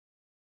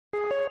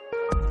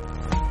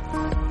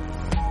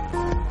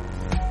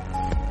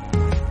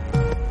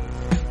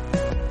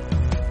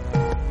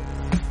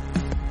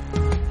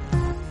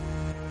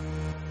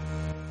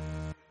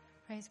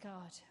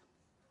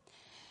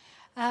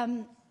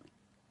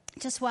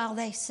just while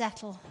they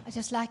settle, I'd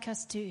just like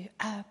us to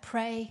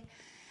pray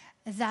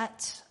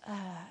that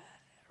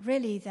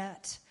really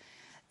that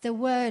the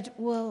word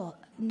will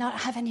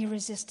not have any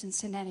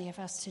resistance in any of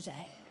us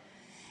today.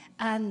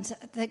 And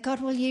that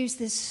God will use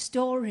this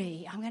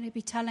story. I'm going to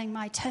be telling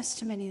my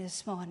testimony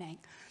this morning.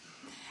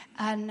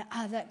 And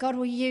that God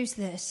will use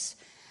this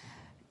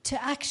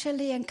to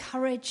actually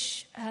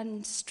encourage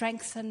and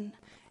strengthen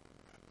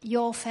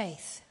your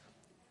faith.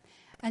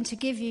 And to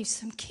give you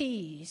some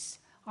keys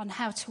on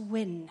how to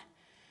win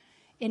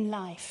in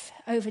life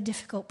over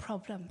difficult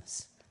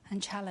problems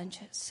and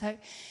challenges. So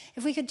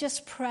if we could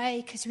just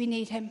pray, because we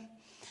need him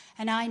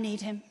and I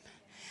need him.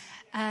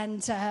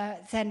 And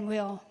then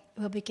we'll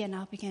begin.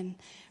 I'll begin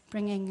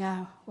bringing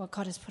what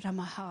God has put on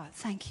my heart.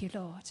 Thank you,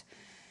 Lord.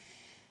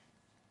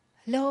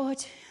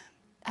 Lord,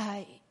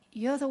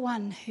 you're the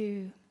one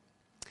who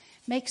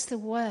makes the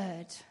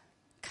word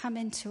come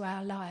into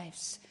our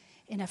lives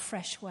in a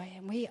fresh way.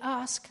 And we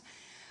ask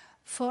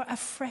for a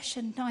fresh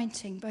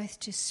anointing, both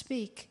to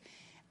speak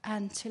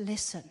and to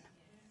listen.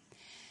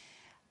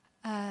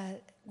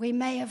 We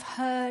may have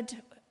heard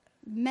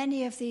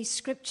many of these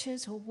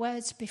scriptures or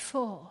words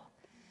before,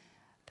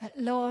 but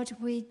Lord,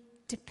 we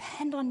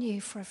depend on you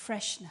for a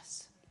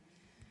freshness,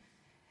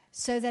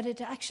 so that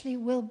it actually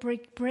will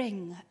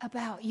bring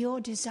about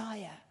your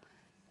desire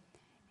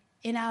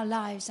in our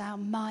lives, our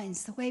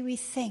minds, the way we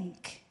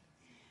think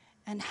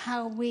and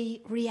how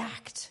we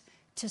react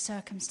to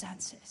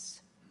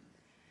circumstances.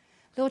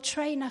 Lord,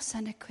 train us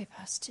and equip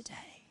us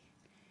today.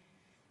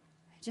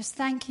 Just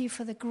thank you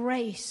for the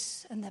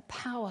grace and the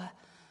power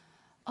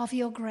of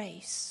your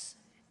grace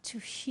to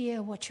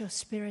hear what your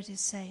Spirit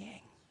is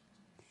saying.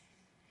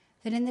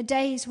 That in the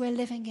days we're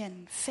living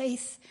in,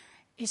 faith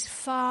is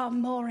far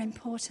more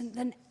important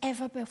than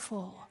ever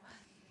before,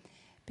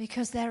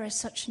 because there is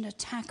such an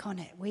attack on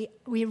it.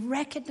 We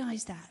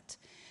recognize that.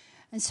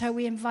 And so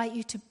we invite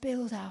you to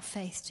build our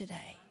faith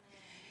today,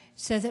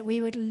 so that we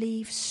would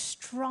leave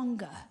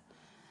stronger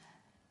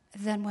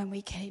than when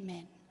we came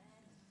in.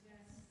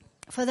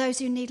 For those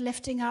who need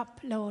lifting up,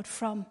 Lord,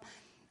 from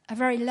a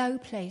very low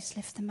place,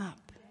 lift them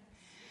up.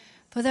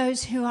 For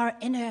those who are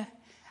in a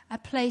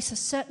place, a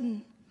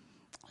certain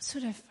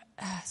sort of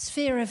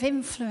sphere of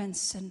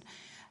influence and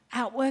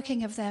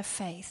outworking of their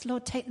faith,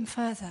 Lord, take them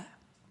further.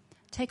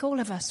 Take all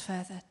of us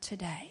further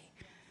today,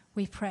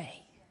 we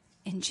pray,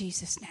 in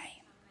Jesus'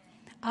 name.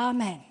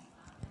 Amen.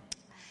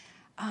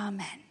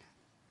 Amen.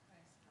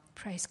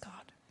 Praise God.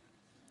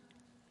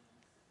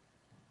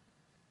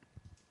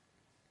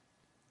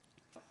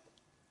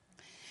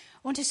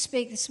 I want to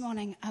speak this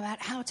morning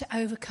about how to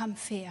overcome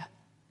fear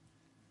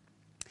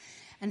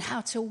and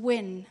how to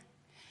win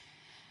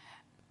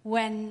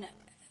when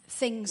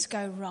things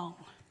go wrong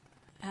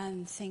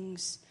and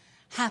things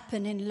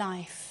happen in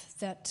life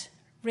that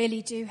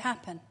really do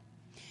happen.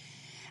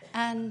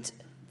 And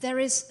there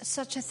is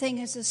such a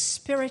thing as a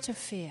spirit of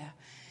fear.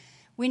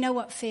 We know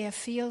what fear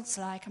feels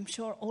like. I'm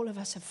sure all of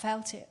us have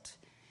felt it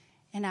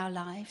in our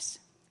lives.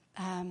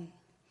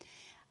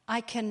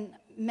 I can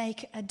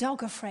make a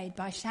dog afraid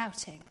by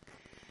shouting,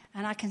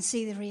 and I can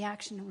see the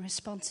reaction and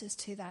responses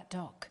to that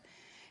dog.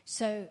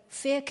 So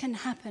fear can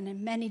happen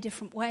in many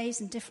different ways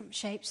and different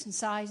shapes and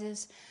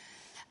sizes.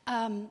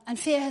 And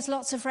fear has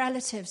lots of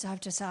relatives, I've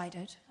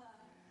decided.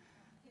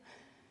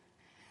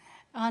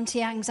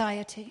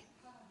 Anti-anxiety,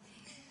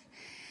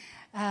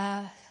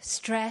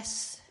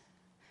 stress,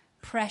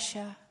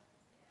 pressure,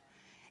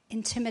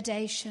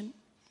 intimidation,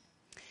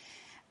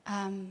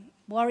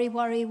 worry,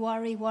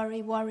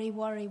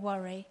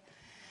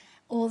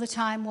 all the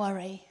time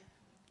worry.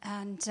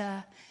 And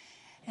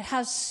it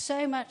has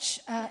so much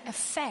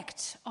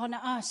effect on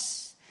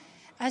us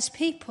as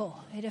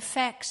people. It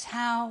affects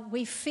how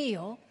we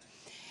feel.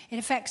 It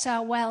affects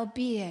our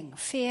well-being.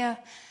 Fear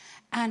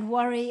and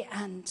worry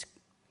and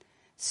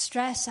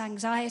stress,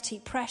 anxiety,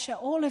 pressure,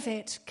 all of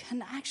it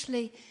can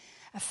actually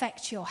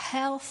affect your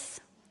health,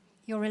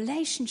 your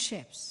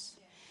relationships.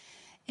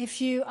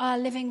 If you are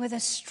living with a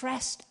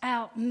stressed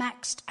out,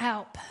 maxed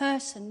out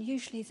person,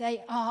 usually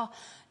they are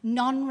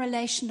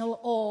non-relational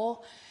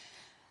or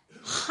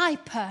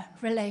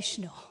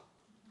hyper-relational.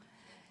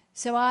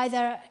 So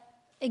either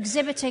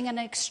exhibiting an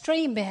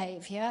extreme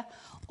behavior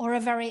or a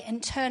very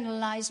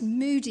internalized,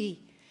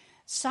 moody,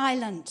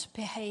 silent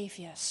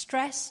behavior.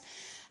 Stress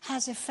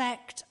has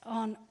effect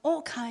on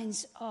all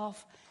kinds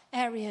of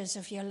areas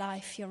of your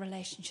life, your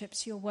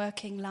relationships, your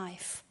working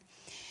life.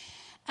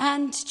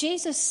 And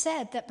Jesus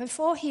said that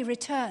before he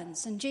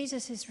returns, and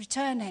Jesus is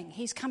returning,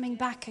 he's coming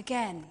back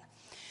again.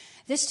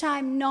 This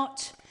time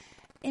not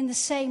in the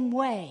same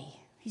way.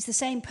 He's the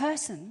same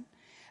person,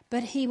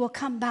 but he will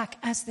come back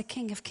as the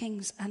King of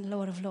Kings and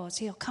Lord of Lords.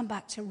 He'll come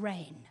back to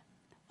reign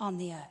on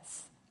the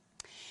earth.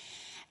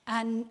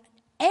 And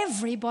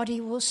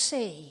everybody will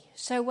see.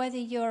 So whether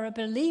you're a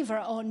believer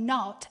or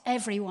not,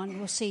 everyone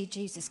will see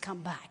Jesus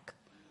come back.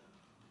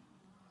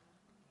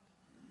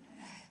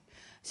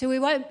 So we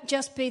won't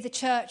just be the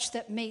church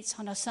that meets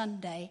on a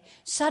Sunday.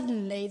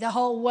 Suddenly the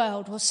whole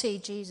world will see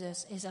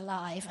Jesus is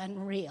alive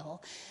and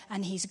real,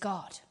 and he's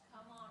God.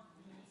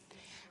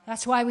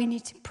 That's why we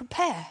need to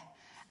prepare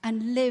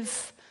and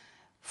live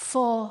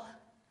for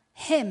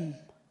him,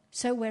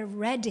 so we're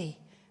ready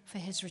for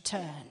his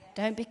return.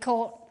 Don't be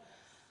caught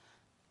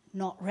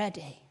not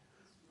ready.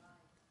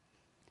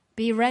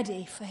 Be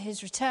ready for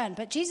his return.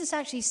 But Jesus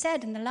actually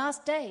said in the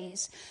last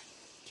days,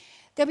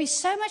 there'll be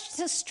so much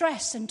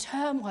distress and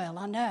turmoil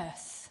on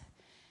earth.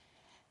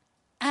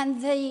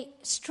 And the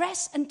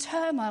stress and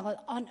turmoil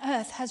on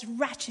earth has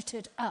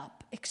ratcheted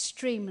up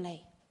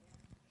extremely.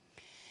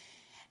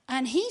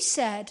 And he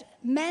said,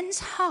 men's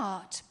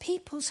heart,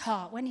 people's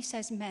heart, when he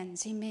says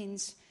men's, he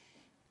means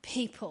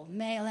people,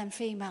 male and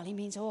female. He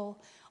means all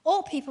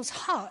people's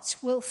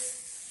hearts will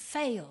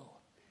fail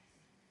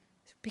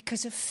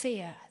because of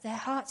fear. Their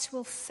hearts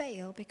will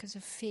fail because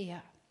of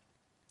fear.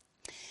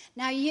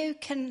 Now, you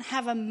can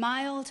have a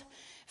mild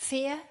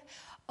fear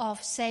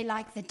of, say,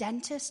 like the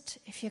dentist,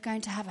 if you're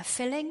going to have a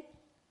filling,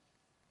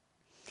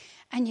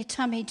 and your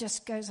tummy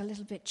just goes a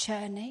little bit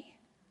churny.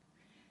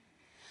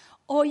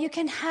 Or you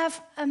can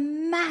have a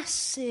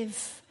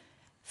massive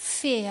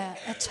fear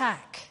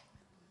attack,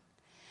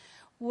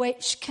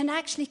 which can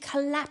actually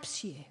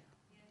collapse you.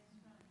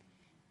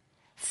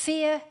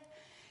 Fear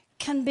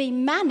can be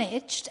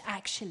managed,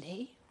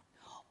 actually,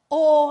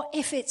 or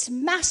if it's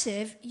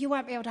massive, you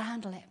won't be able to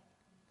handle it.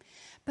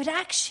 But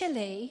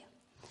actually,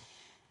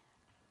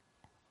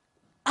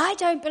 I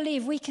don't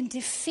believe we can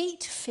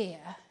defeat fear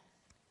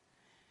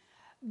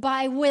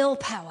by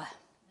willpower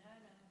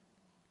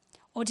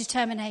or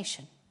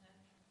determination.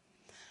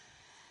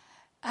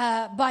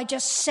 By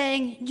just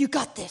saying, you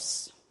got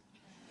this.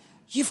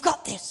 You've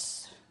got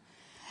this.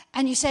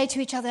 And you say to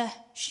each other,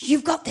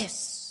 you've got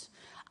this.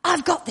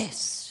 I've got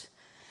this.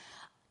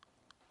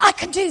 I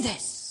can do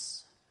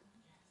this.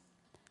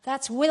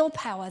 That's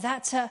willpower.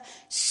 That's a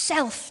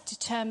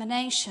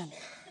self-determination.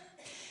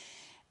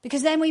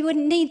 Because then we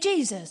wouldn't need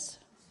Jesus.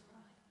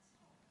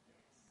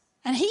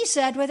 And he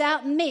said,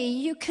 without me,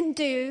 you can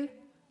do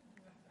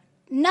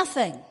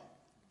nothing.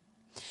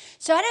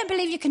 So I don't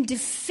believe you can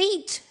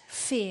defeat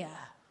fear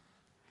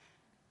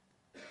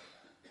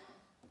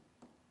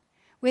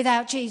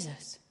without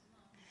Jesus.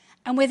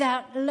 And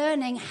without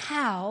learning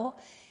how,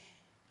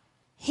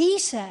 he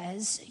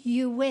says,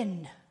 you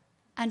win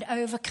and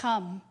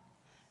overcome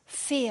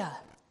fear.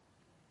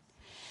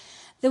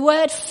 The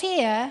word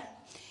fear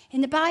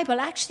in the Bible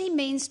actually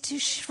means to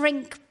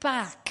shrink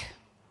back,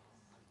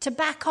 to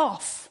back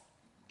off.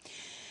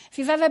 If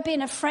you've ever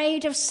been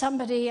afraid of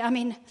somebody,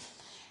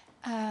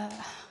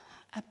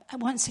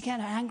 once again,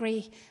 an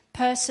angry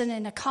person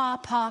in a car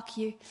park,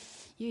 you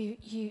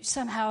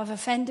somehow have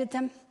offended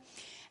them,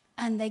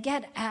 and they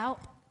get out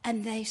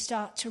and they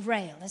start to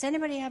rail. Has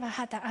anybody ever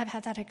had that? I've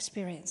had that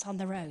experience on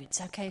the roads,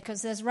 okay?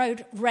 Because there's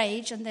road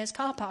rage and there's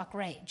car park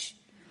rage.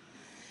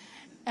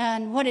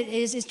 And what it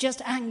is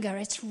just anger,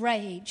 it's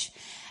rage.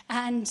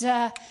 And,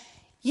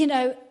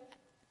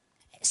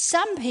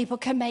 some people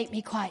can make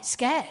me quite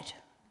scared.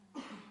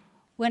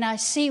 When I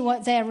see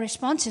what their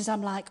response is,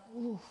 I'm like,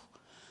 ooh,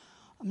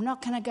 I'm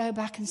not going to go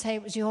back and say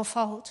it was your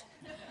fault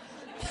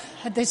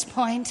at this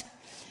point.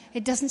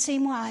 It doesn't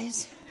seem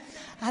wise.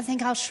 I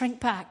think I'll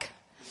shrink back.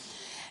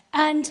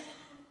 And,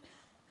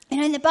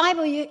 in the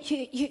Bible,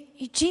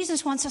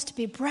 Jesus wants us to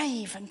be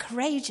brave and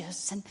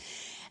courageous.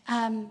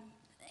 And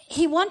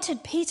he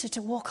wanted Peter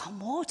to walk on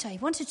water. He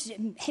wanted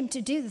him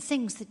to do the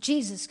things that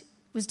Jesus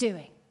was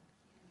doing.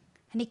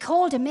 And he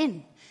called him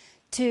in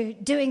to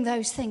doing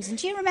those things. And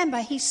do you remember,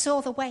 he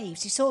saw the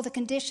waves, he saw the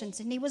conditions,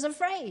 and he was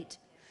afraid.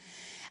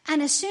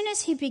 And as soon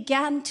as he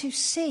began to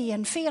see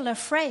and feel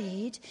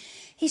afraid,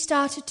 he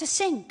started to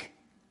sink.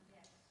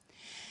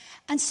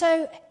 And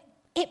so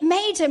it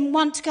made him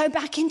want to go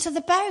back into the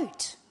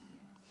boat.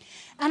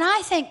 And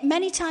I think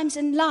many times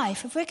in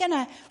life, if we're going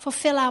to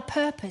fulfill our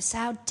purpose,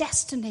 our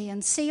destiny,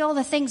 and see all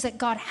the things that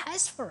God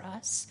has for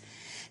us,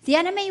 the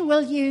enemy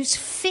will use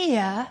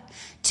fear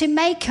to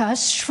make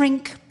us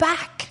shrink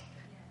back,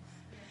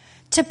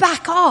 to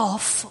back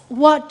off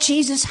what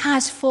Jesus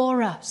has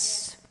for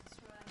us.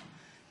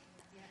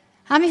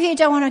 How many of you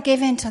don't want to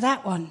give in to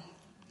that one?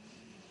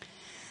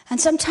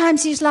 And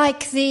sometimes he's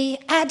like the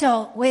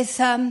adult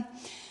with,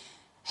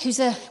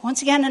 who's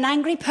once again an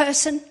angry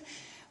person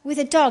with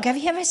a dog. Have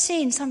you ever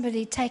seen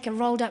somebody take a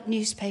rolled up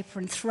newspaper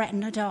and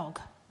threaten a dog?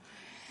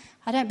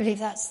 I don't believe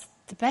that's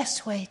the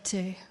best way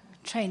to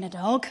train a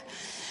dog.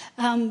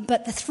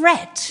 But the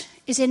threat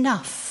is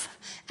enough.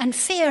 And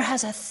fear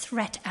has a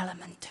threat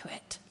element to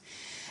it.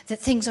 That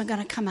things are going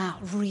to come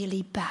out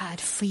really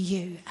bad for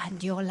you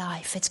and your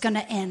life. It's going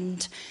to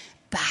end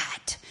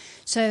bad.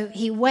 So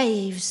he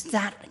waves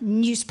that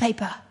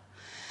newspaper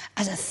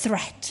as a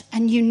threat.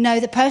 And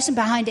the person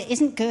behind it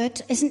isn't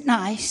good, isn't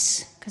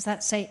nice, because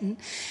that's Satan.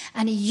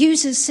 And he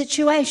uses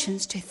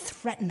situations to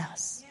threaten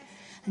us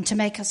and to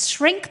make us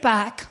shrink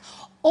back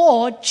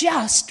or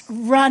just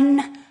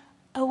run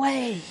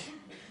away.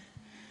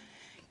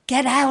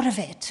 Get out of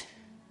it.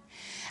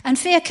 And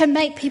fear can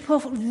make people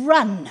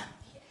run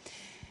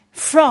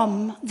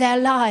from their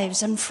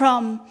lives and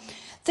from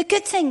the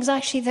good things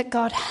actually that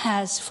God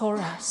has for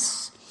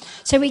us.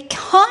 So we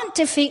can't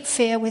defeat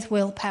fear with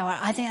willpower.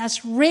 I think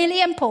that's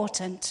really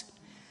important.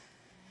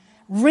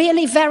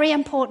 Really very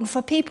important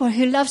for people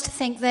who love to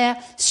think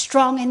they're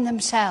strong in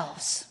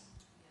themselves.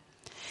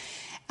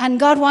 And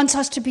God wants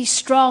us to be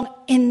strong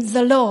in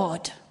the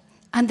Lord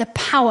and the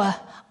power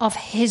of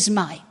his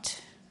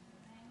might.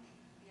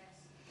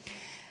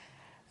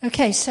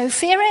 Okay, so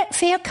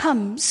fear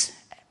comes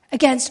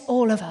against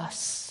all of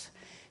us.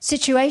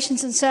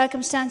 Situations and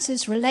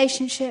circumstances,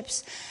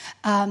 relationships,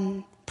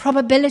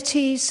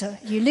 probabilities,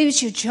 you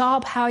lose your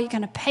job, how are you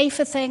going to pay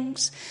for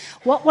things?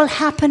 What will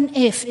happen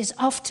if is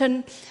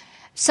often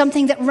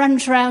something that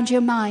runs around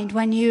your mind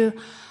when you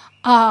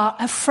are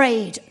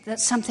afraid that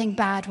something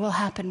bad will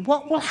happen.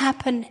 What will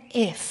happen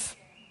if?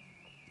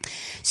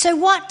 So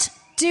what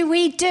do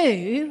we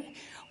do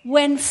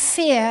when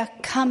fear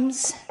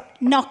comes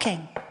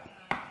knocking?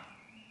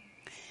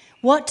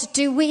 What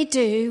do we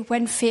do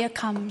when fear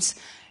comes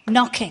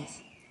knocking?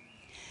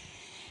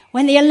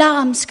 When the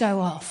alarms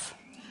go off.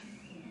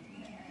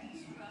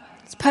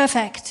 It's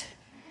perfect.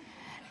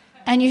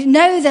 And you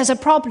know there's a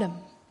problem,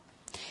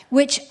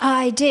 which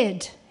I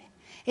did.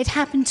 It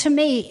happened to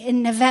me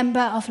in November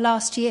of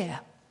last year.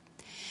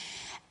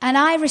 And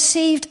I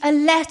received a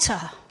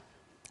letter.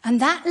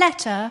 And that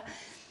letter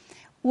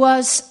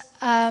was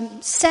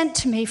sent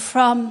to me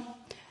from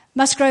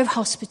Musgrove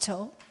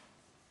Hospital,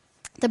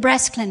 the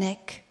breast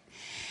clinic.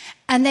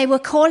 And they were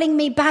calling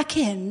me back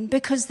in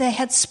because they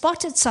had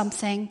spotted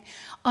something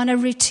on a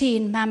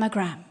routine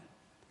mammogram.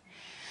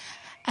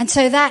 And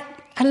so that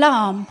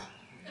alarm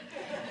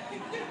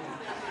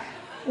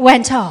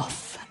went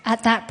off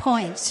at that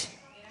point.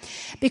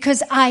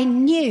 Because I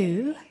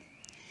knew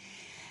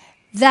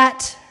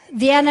that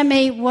the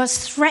enemy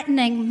was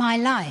threatening my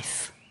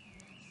life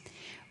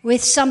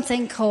with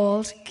something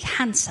called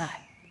cancer.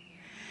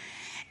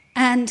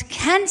 And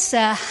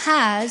cancer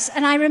has,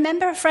 and I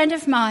remember a friend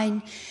of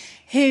mine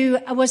who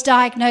was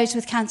diagnosed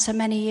with cancer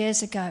many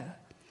years ago.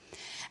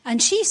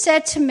 And she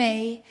said to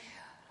me,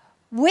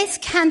 with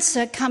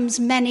cancer comes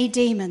many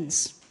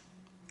demons.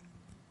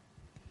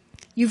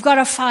 You've got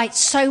to fight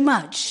so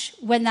much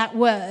when that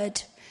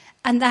word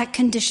and that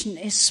condition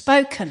is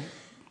spoken.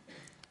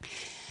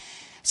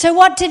 So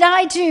what did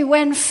I do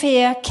when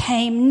fear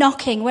came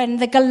knocking, when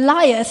the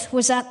Goliath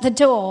was at the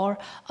door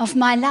of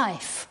my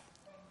life?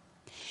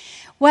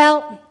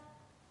 Well,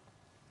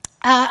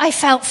 I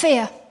felt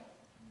fear.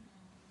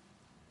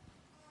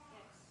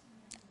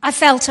 I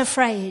felt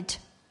afraid.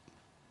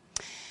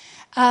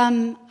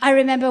 I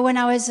remember when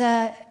I was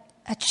a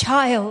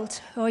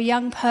child or a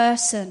young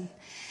person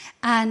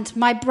and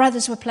my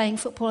brothers were playing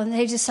football and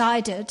they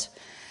decided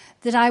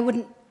that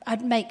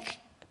I'd make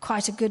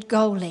quite a good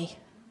goalie.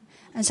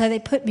 And so they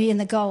put me in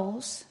the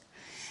goals.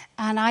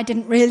 And I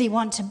didn't really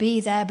want to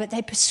be there, but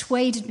they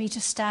persuaded me to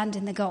stand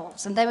in the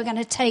goals. And they were going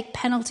to take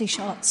penalty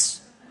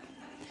shots.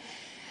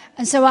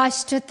 And so I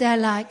stood there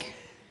like...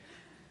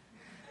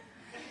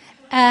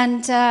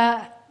 And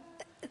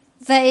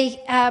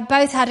they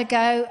both had a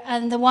go,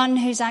 and the one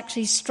who's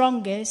actually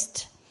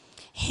strongest,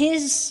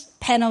 his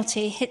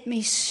penalty hit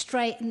me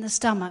straight in the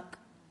stomach.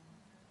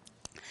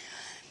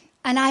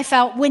 And I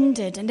felt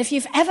winded. And if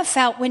you've ever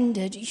felt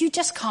winded, you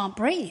just can't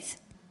breathe.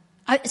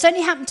 It's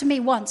only happened to me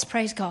once,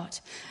 praise God.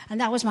 And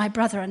that was my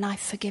brother, and I've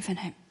forgiven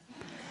him.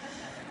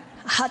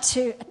 I had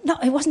to... No,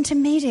 it wasn't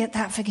immediate,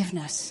 that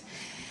forgiveness.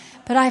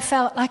 But I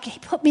felt like he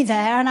put me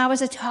there, and I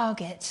was a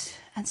target.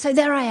 And so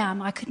there I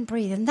am, I couldn't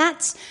breathe. And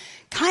that's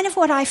kind of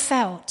what I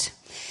felt.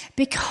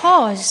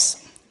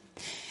 Because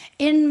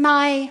in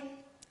my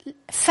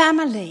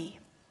family,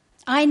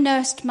 I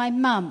nursed my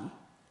mum,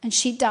 and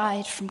she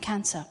died from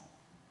cancer.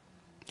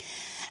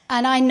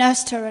 And I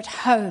nursed her at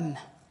home.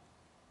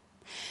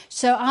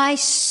 So I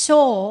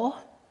saw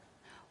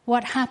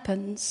what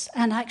happens.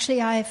 And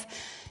actually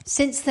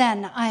since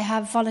then, I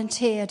have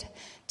volunteered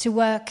to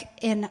work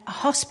in a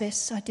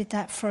hospice. I did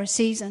that for a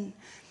season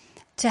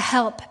to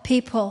help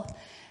people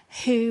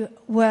who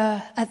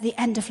were at the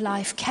end of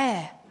life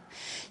care.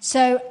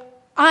 So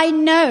I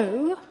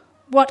know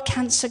what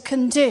cancer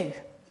can do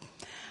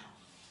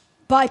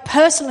by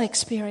personal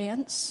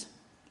experience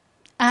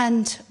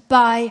and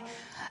by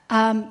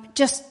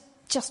just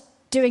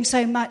doing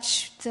so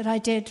much that I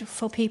did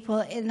for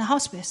people in the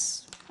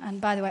hospice.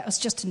 And by the way, I was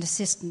just an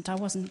assistant. I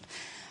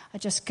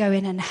just go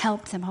in and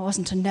help them. I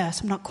wasn't a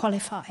nurse. I'm not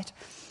qualified.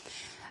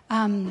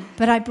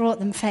 But I brought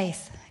them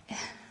faith.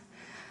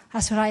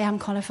 That's what I am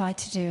qualified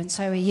to do, and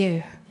so are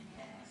you.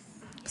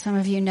 Some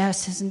of you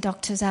nurses and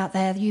doctors out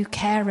there, you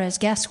carers,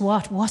 guess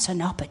what? What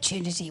an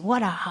opportunity.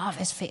 What a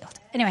harvest field.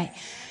 Anyway,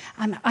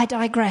 I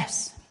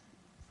digress.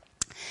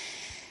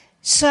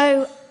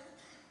 So,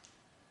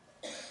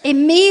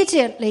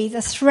 immediately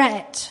the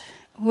threat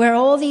were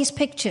all these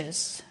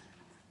pictures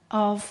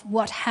of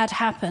what had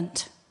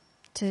happened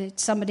to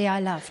somebody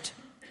I loved.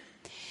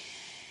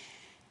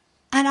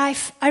 And I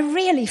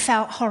really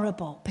felt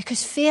horrible,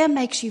 because fear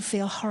makes you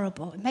feel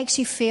horrible. It makes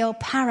you feel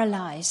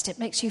paralyzed. It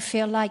makes you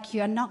feel like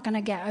you're not going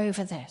to get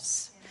over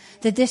this.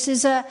 That this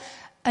is a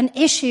an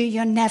issue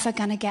you're never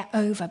going to get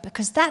over,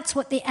 because that's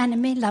what the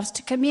enemy loves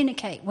to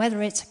communicate.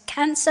 Whether it's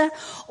cancer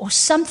or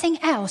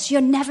something else,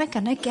 you're never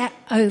going to get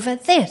over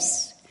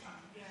this.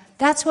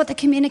 That's what the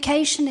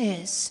communication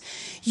is.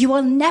 You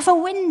will never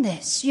win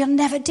this. You'll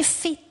never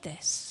defeat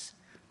this.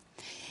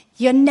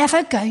 You're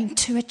never going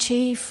to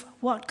achieve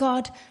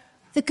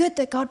the good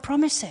that God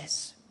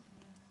promises.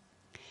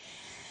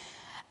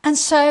 And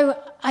so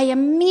I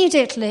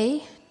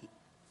immediately,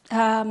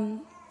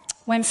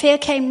 when fear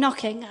came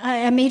knocking,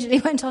 I immediately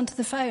went onto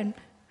the phone.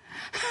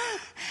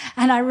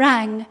 And I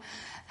rang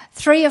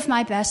 3 of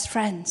my best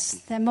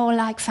friends. They're more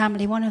like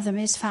family. One of them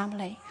is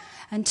family.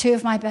 And 2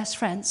 of my best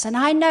friends. And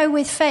I know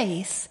with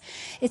faith,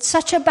 it's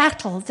such a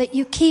battle that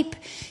you keep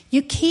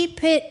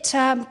it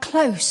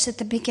close at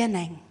the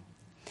beginning.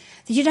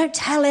 That you don't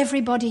tell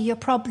everybody your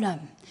problem,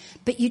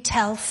 but you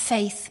tell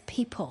faith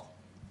people.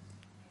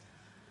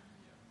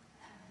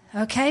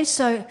 Okay,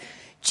 so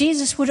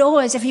Jesus would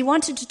always, if he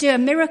wanted to do a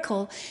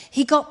miracle,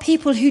 he got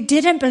people who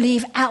didn't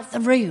believe out the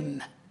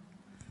room.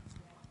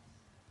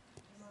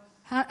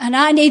 And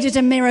I needed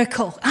a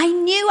miracle. I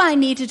knew I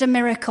needed a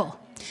miracle.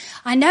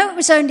 I know it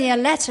was only a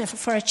letter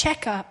for a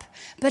checkup,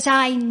 but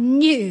I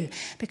knew,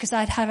 because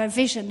I'd had a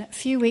vision a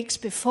few weeks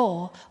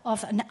before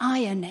of an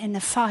iron in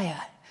the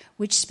fire,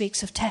 which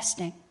speaks of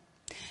testing.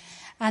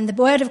 And the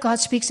Word of God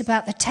speaks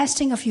about the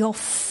testing of your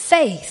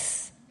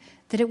faith,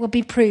 that it will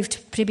be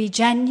proved to be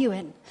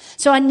genuine.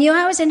 So I knew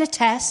I was in a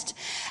test,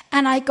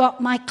 and I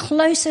got my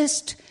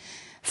closest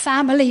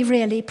family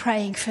really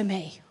praying for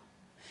me.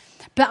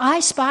 But I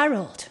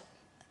spiraled.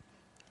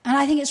 And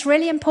I think it's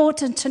really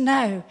important to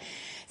know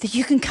that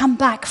you can come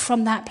back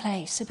from that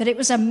place. But it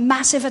was a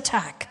massive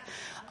attack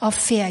of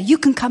fear. You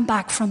can come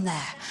back from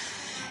there.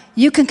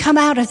 You can come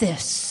out of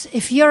this.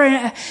 If you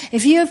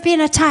have been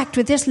attacked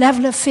with this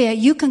level of fear,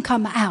 you can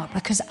come out,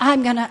 because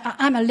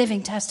I'm a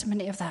living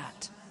testimony of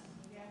that.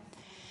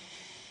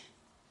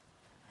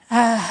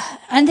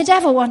 And the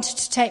devil wanted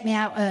to take me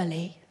out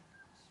early.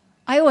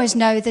 I always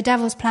know the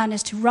devil's plan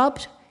is to rob,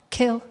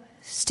 kill,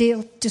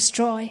 steal,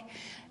 destroy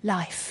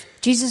life.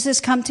 Jesus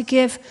has come to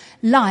give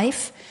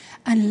life,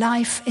 and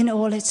life in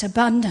all its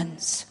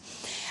abundance.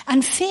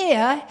 And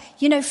fear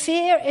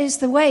is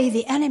the way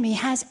the enemy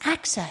has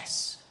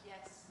access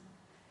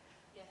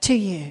to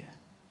you.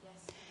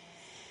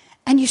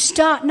 And you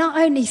start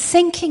not only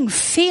thinking,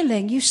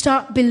 feeling, you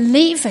start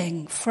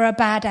believing for a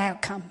bad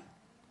outcome.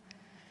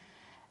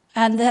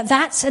 And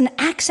that's an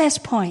access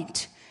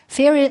point.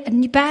 Fear,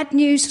 bad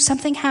news,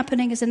 something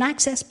happening is an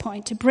access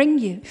point to bring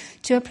you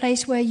to a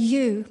place where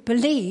you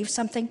believe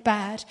something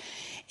bad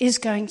is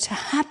going to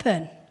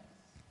happen.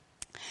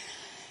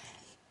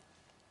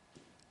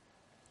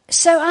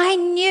 So I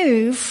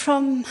knew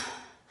from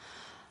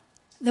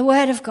the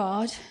Word of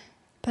God,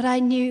 but I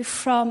knew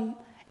from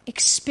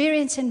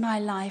experience in my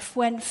life,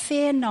 when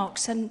fear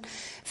knocks, and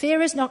fear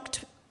has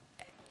knocked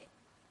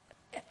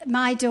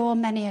my door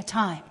many a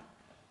time.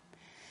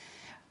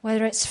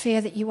 Whether it's fear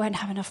that you won't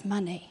have enough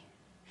money,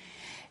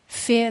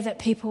 fear that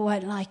people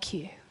won't like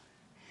you,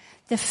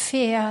 the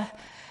fear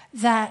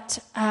that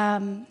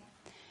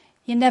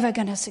you're never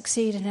going to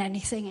succeed in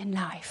anything in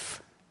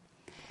life,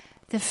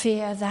 the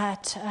fear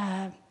that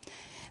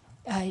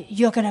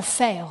you're going to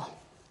fail,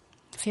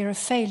 fear of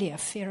failure,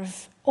 fear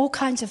of all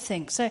kinds of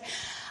things. So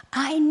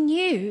I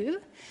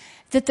knew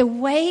that the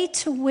way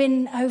to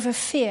win over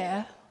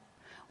fear,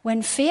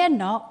 when fear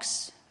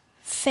knocks,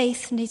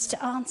 faith needs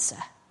to answer.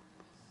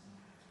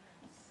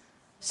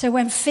 So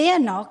when fear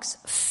knocks,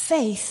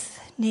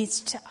 faith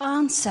needs to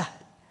answer.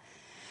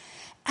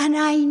 And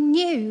I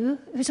knew,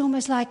 it was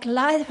almost like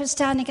Goliath was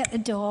standing at the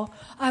door.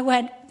 I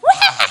went,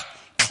 wah!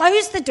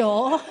 Closed the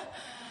door.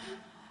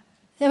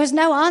 There was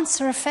no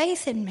answer of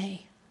faith in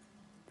me.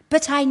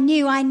 But I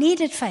knew I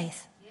needed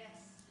faith.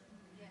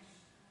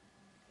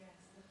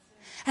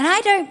 And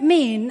I don't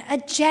mean a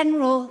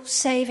general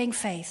saving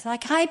faith.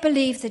 Like, I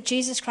believe that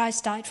Jesus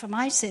Christ died for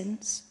my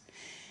sins.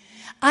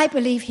 I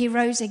believe he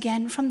rose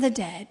again from the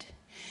dead.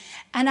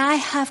 And I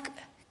have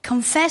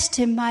confessed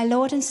him my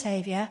Lord and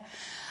Saviour.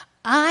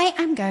 I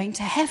am going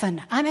to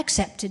heaven. I'm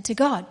accepted to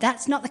God.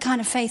 That's not the kind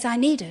of faith I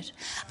needed.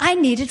 I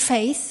needed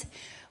faith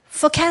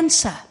for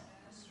cancer.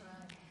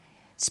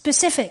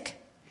 Specific.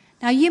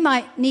 Now, you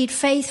might need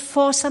faith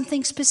for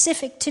something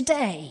specific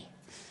today.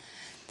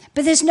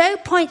 But there's no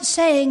point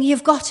saying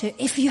you've got it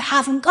if you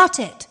haven't got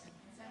it.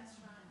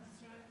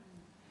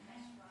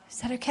 Is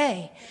that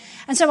okay?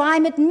 And so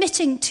I'm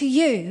admitting to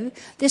you,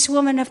 this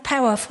woman of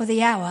power for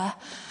the hour,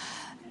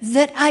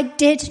 that I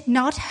did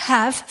not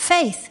have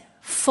faith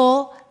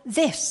for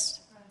this.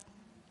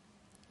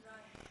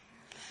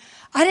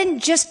 I didn't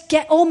just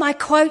get all my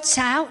quotes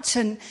out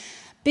and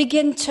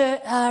begin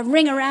to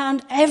ring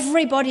around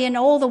everybody in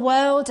all the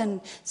world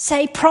and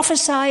say,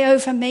 prophesy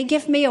over me,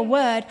 give me a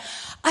word.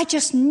 I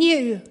just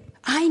knew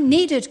I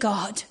needed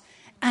God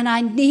and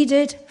I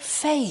needed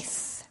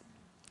faith.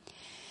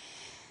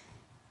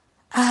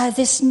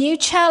 This new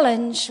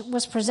challenge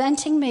was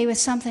presenting me with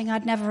something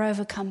I'd never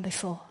overcome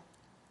before.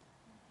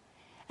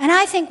 And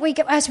I think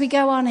as we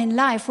go on in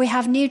life, we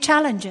have new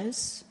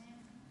challenges.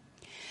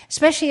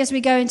 especially as we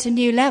go into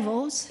new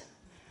levels.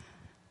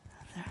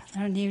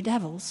 There are new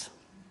devils.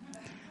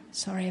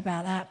 Sorry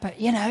about that, but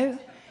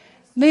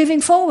moving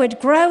forward,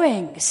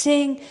 growing,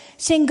 seeing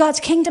God's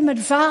kingdom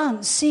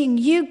advance, seeing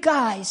you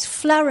guys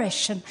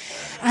flourish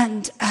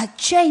and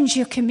change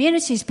your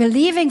communities,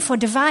 believing for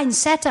divine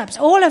setups,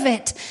 all of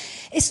it.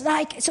 It's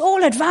like it's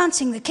all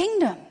advancing the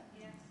kingdom.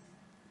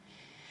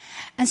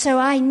 And so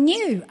I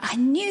knew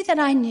that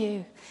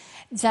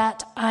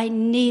I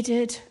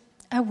needed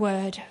a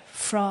word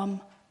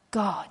from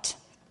God.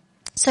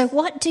 So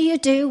what do you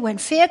do when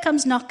fear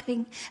comes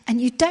knocking and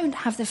you don't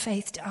have the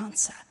faith to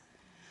answer?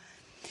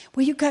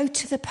 Well, you go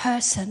to the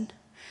person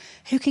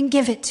who can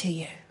give it to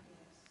you.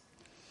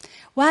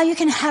 While you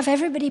can have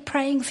everybody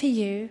praying for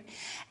you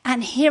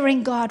and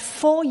hearing God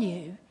for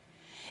you,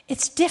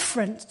 it's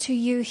different to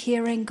you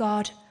hearing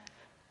God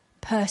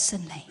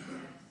personally.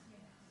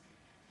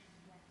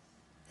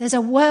 There's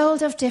a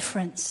world of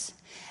difference.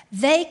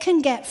 They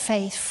can get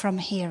faith from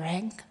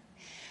hearing,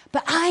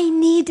 but I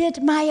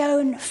needed my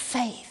own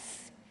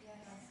faith.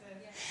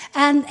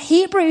 And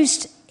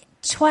Hebrews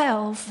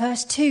 12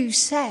 verse 2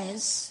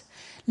 says,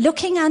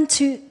 looking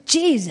unto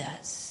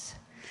Jesus,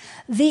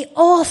 the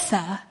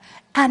author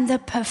and the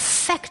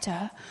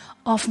perfecter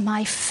of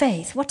my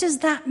faith. What does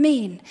that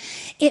mean?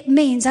 It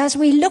means as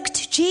we look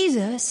to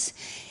Jesus,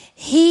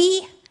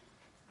 he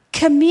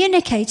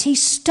communicates, he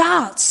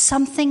starts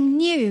something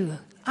new.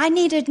 I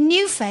needed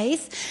new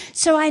faith,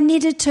 so I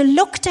needed to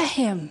look to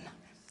him,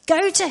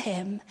 go to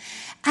him,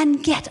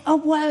 and get a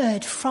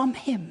word from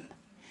him.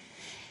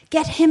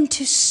 Get him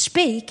to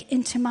speak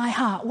into my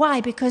heart. Why?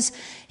 Because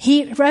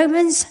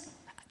Romans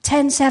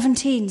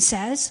 10:17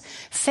 says,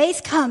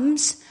 faith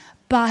comes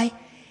by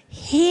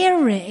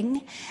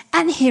hearing,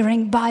 and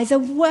hearing by the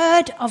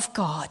word of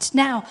God.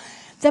 Now,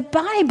 the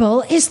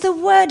Bible is the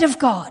word of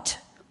God.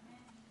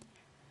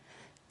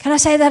 Can I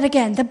say that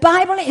again? The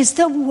Bible is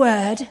the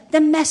word,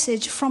 the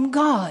message from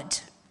God.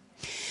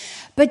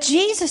 But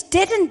Jesus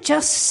didn't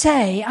just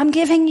say, I'm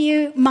giving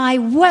you my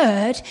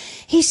word.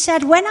 He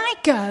said, when I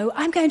go,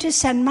 I'm going to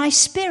send my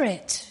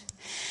spirit.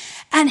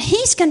 And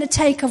he's going to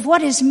take of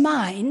what is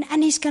mine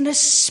and he's going to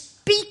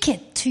speak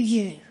it to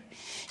you.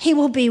 He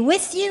will be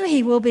with you,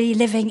 he will be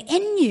living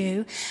in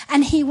you,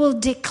 and he will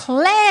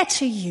declare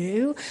to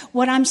you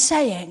what I'm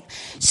saying.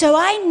 So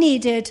I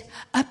needed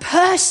a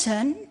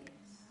person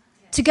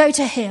to go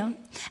to him,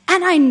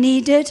 and I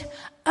needed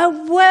a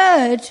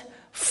word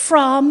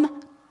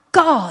from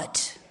God.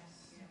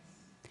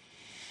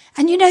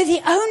 And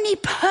the only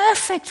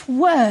perfect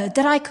word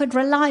that I could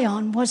rely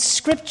on was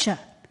Scripture.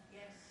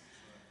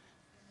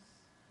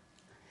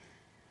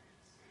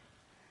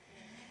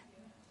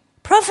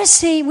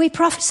 Prophecy, we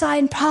prophesy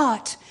in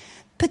part,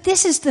 but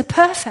this is the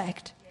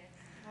perfect.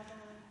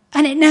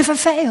 And it never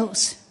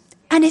fails.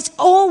 And it's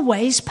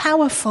always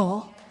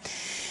powerful.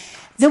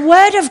 The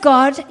Word of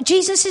God,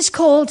 Jesus is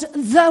called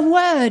the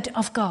Word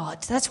of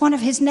God. That's one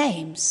of his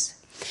names.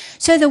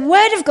 So the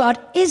Word of God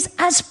is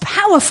as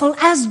powerful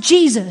as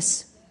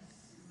Jesus.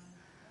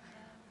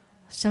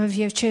 Some of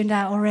you have tuned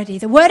out already.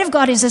 The Word of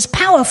God is as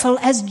powerful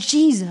as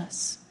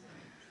Jesus.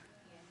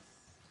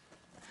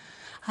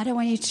 I don't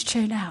want you to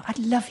tune out. I'd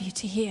love you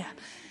to hear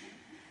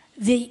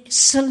the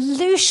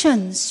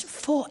solutions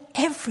for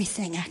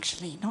everything,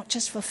 actually, not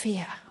just for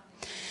fear.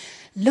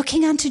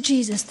 Looking unto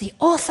Jesus, the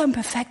author and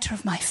perfecter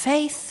of my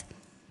faith.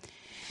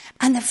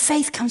 And the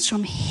faith comes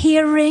from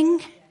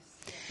hearing,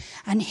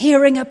 and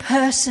hearing a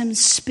person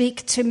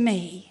speak to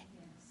me.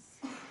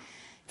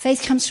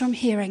 Faith comes from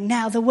hearing.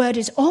 Now, the word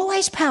is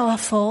always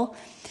powerful,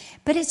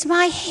 but it's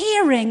my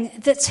hearing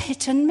that's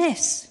hit and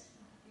miss.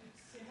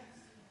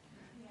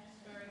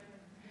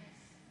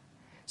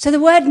 So the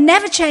word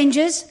never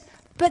changes,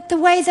 but the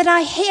way that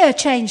I hear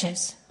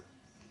changes.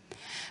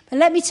 But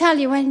let me tell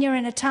you, when you're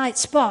in a tight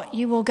spot,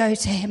 you will go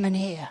to him and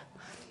hear.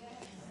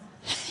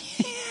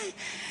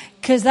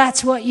 Because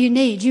that's what you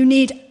need. You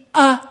need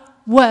a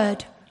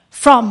word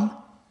from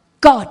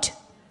God.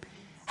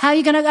 How are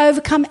you going to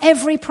overcome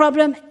every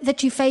problem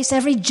that you face,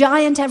 every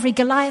giant, every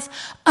Goliath?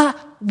 A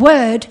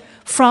word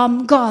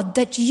from God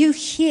that you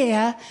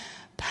hear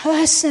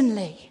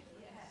personally.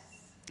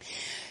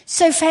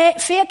 So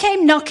fear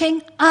came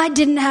knocking. I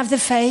didn't have the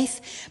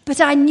faith,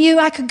 but I knew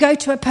I could go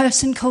to a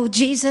person called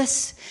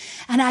Jesus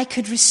and I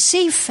could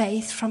receive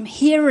faith from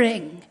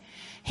hearing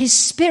his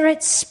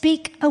Spirit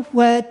speak a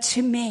word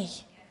to me.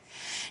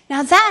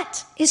 Now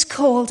that is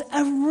called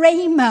a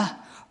rhema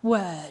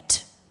word.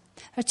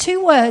 There are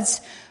two words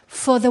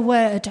for the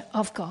word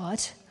of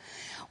God.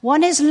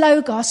 One is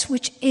logos,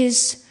 which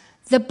is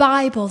the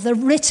Bible, the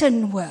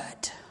written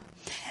word.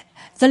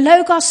 The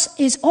logos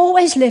is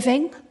always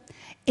living.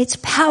 It's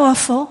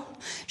powerful,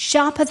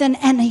 sharper than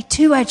any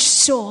two-edged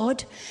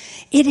sword.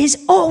 It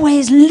is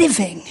always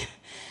living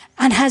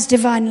and has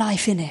divine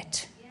life in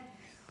it.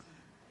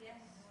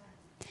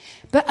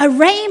 But a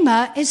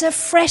rhema is a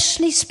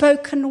freshly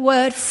spoken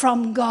word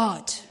from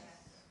God.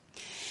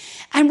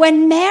 And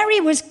when Mary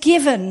was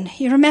given,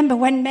 you remember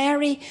when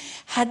Mary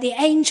had the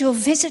angel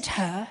visit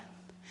her,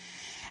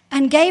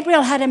 and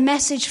Gabriel had a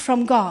message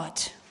from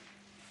God.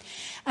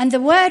 And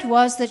the word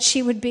was that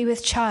she would be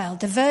with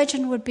child. The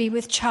virgin would be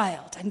with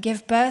child and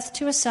give birth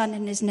to a son,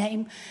 and his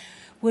name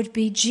would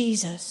be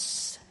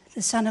Jesus,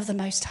 the Son of the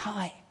Most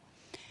High.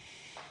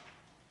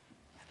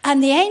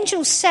 And the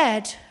angel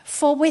said,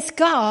 for with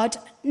God,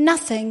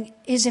 nothing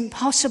is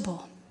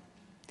impossible.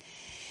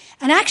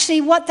 And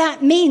actually what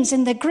that means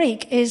in the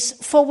Greek is,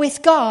 for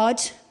with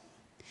God,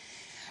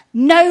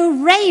 no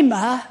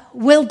rhema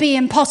will be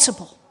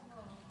impossible.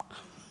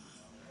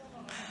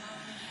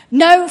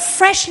 No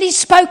freshly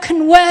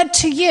spoken word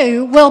to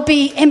you will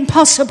be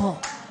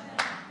impossible.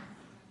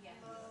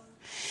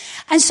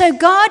 And so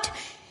God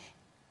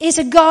is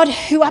a God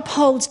who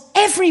upholds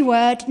every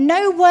word.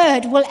 No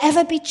word will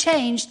ever be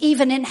changed,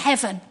 even in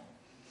heaven.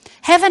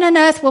 Heaven and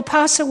earth will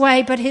pass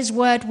away, but his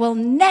word will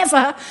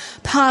never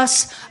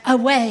pass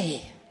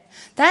away.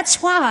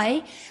 That's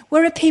why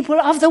we're a people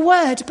of the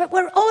word, but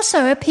we're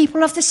also a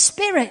people of the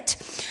Spirit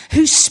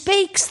who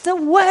speaks the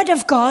word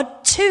of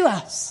God to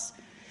us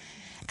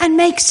and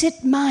makes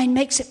it mine,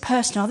 makes it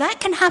personal. That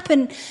can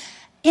happen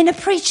in a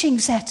preaching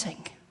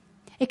setting.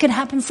 It can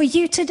happen for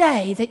you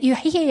today that you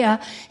hear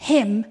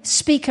him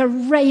speak a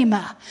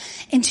rhema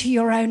into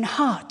your own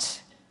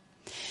heart.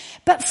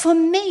 But for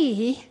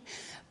me,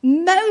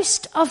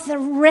 most of the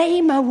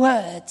rhema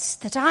words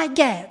that I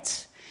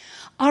get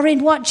are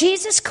in what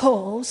Jesus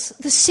calls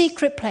the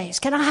secret place.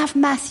 Can I have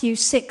Matthew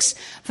 6,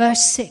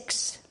 verse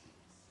 6?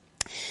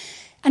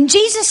 And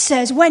Jesus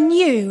says, when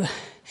you're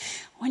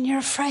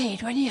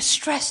afraid, when you're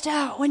stressed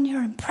out, when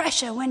you're in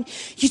pressure, when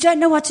you don't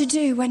know what to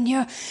do,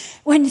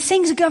 when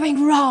things are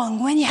going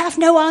wrong, when you have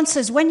no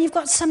answers, when you've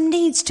got some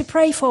needs to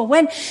pray for,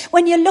 when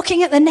you're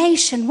looking at the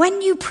nation,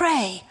 when you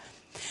pray,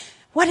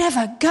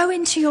 whatever, go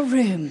into your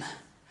room.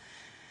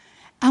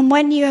 And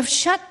when you have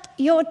shut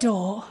your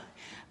door,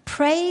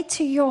 pray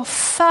to your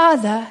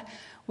Father.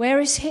 Where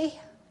is he?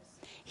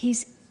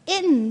 He's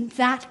in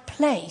that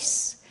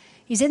place.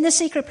 He's in the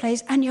secret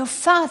place. And your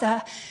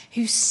Father,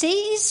 who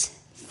sees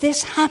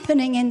this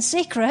happening in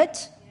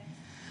secret,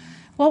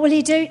 what will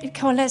he do?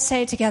 Come on, let's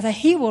say it together.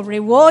 He will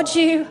reward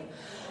you.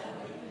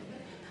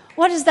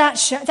 What does that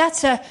show?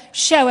 That's a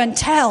show and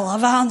tell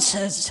of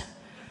answers.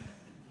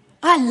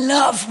 I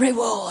love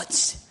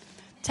rewards.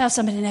 Tell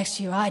somebody next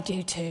to you, I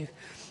do too.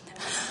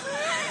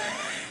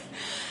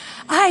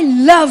 I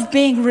love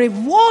being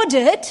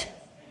rewarded,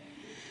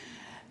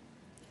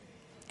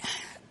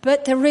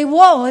 but the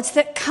rewards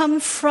that come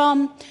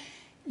from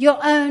your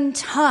own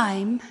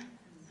time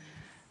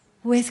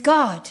with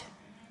God.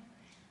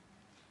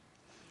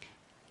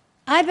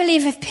 I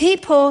believe if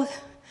people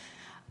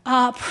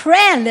are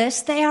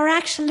prayerless, they are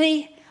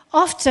actually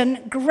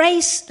often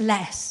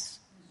graceless.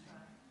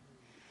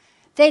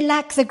 They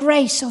lack the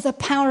grace or the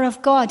power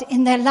of God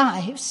in their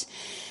lives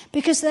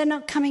because they're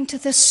not coming to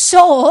the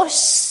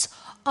source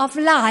of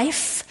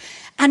life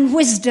and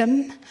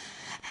wisdom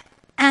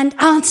and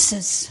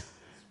answers,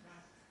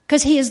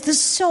 because he is the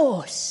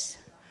source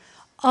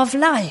of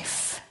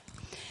life.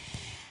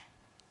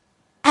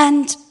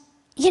 And,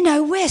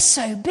 we're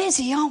so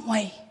busy, aren't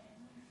we?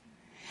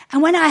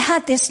 And when I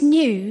had this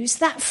news,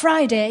 that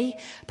Friday,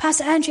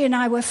 Pastor Andrew and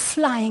I were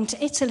flying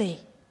to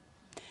Italy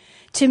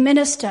to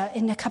minister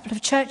in a couple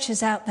of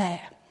churches out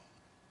there.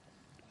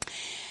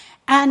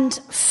 And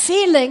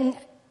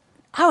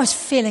I was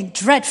feeling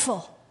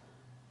dreadful.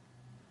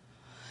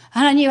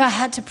 And I knew I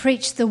had to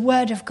preach the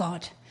word of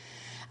God.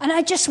 And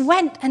I just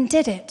went and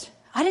did it.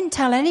 I didn't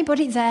tell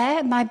anybody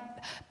there. My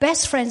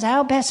best friends,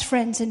 our best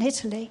friends in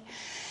Italy,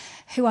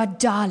 who are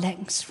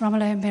darlings,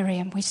 Romulo and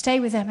Miriam. We stay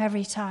with them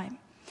every time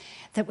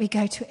that we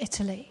go to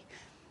Italy.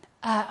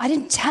 I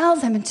didn't tell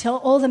them until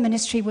all the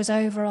ministry was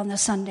over on the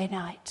Sunday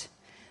night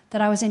that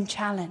I was in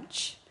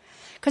challenge,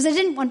 because I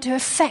didn't want to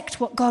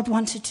affect what God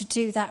wanted to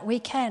do that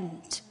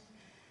weekend.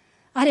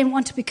 I didn't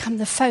want to become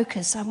the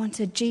focus. I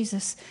wanted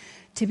Jesus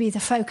to be the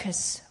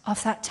focus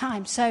of that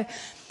time. So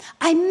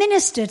I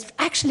ministered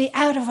actually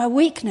out of a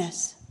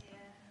weakness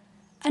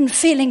and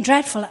feeling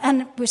dreadful.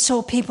 And we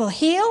saw people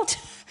healed.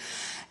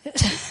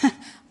 I'm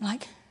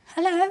like,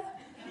 hello.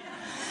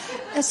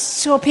 I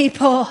saw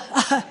people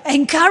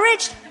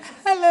encouraged.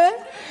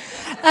 Hello.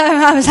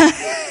 I was like,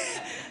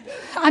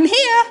 I'm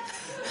here.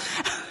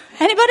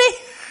 Anybody?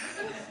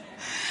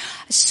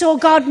 I saw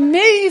God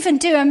move and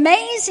do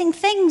amazing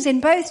things in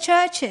both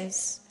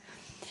churches.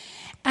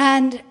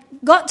 And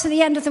got to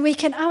the end of the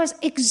weekend, I was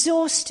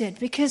exhausted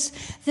because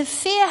the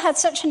fear had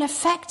such an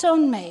effect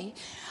on me.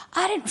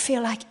 I didn't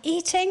feel like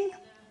eating.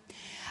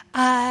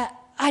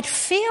 I'd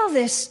feel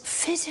this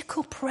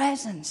physical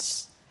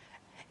presence.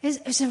 It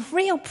was a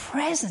real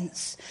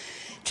presence,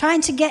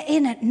 trying to get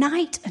in at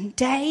night and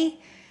day.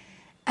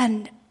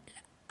 And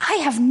I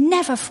have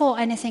never fought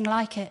anything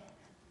like it.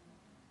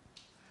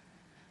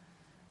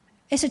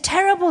 It's a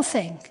terrible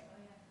thing.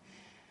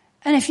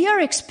 And if you're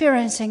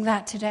experiencing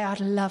that today, I'd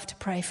love to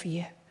pray for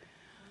you.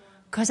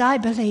 Because I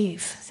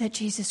believe that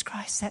Jesus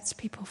Christ sets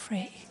people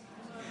free.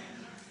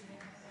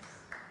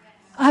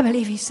 I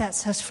believe he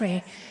sets us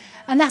free.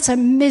 And that's a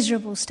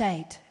miserable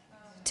state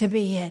to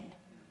be in.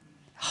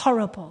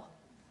 Horrible.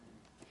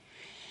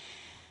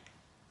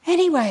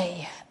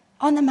 Anyway,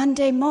 on the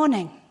Monday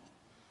morning.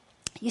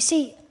 You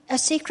see, a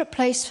secret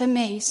place for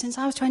me, since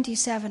I was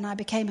 27, I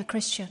became a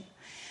Christian.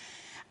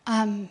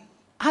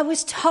 I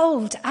was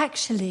told,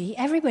 actually,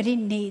 everybody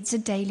needs a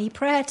daily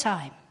prayer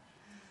time.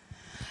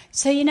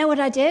 So you know what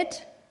I did?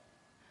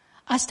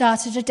 I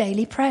started a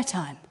daily prayer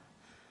time.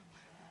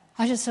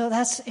 I just thought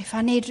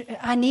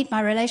I need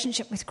my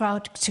relationship with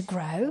God to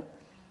grow,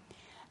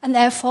 and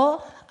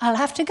therefore I'll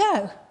have to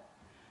go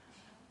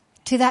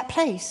to that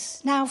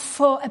place. Now,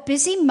 for a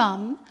busy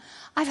mum,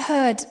 I've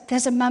heard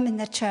there's a mum in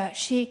the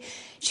church. She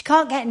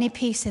can't get any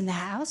peace in the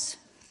house,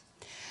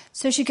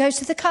 so she goes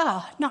to the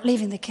car, not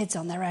leaving the kids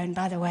on their own,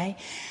 by the way.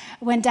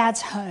 When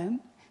Dad's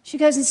home, she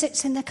goes and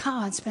sits in the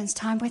car and spends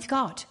time with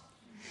God.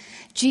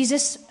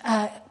 Jesus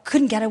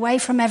couldn't get away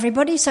from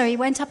everybody, so he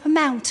went up a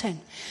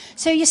mountain.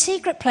 So your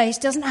secret place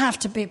doesn't have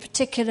to be a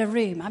particular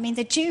room. I mean,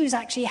 the Jews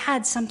actually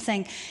had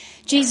something.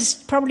 Jesus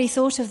probably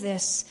thought of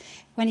this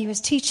when he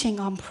was teaching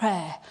on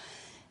prayer.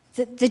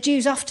 The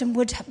Jews often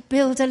would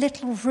build a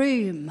little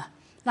room,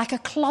 like a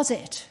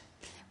closet,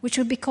 which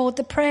would be called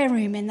the prayer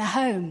room in the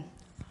home.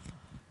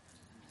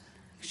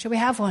 Shall we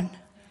have one?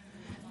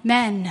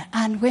 Men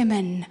and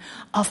women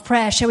of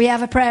prayer. Shall we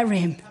have a prayer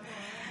room?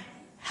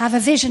 Have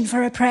a vision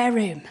for a prayer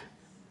room.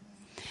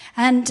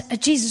 And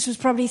Jesus was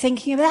probably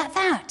thinking about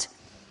that.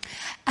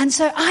 And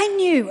so I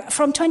knew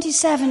from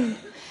 27,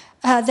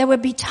 there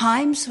would be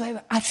times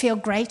where I'd feel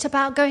great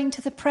about going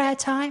to the prayer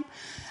time,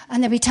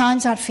 and there'd be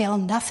times I'd feel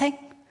nothing.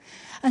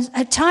 And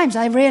at times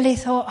I really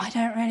thought, I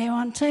don't really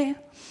want to.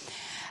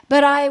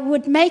 But I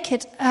would make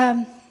it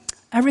a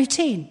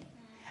routine,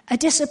 a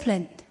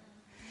discipline.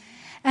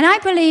 And I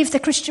believe the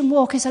Christian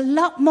walk is a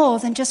lot more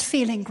than just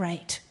feeling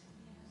great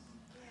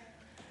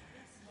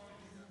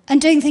and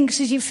doing things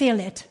as you feel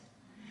it.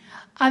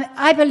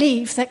 I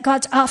believe that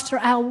God's after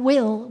our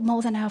will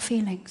more than our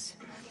feelings.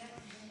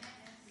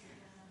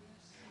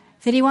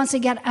 That he wants to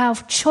get our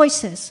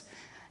choices,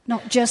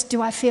 not just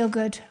do I feel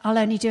good, I'll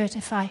only do it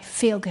if I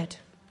feel good.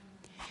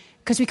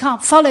 Because we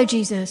can't follow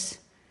Jesus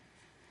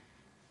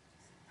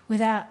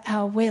without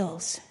our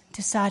wills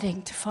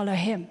deciding to follow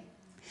him.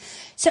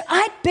 So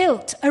I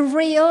built a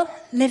real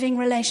living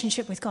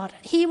relationship with God.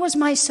 He was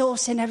my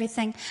source in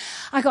everything.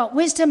 I got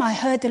wisdom. I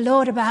heard the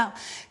Lord about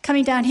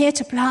coming down here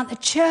to plant the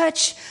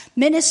church,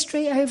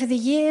 ministry over the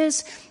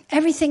years.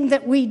 Everything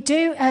that we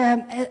do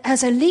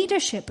as a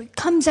leadership, it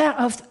comes out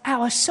of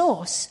our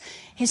source.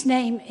 His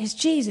name is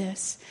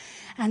Jesus,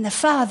 and the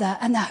Father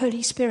and the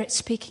Holy Spirit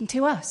speaking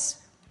to us.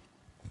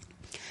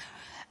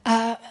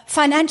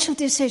 Financial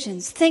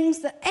decisions,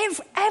 things that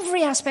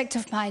every aspect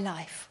of my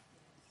life.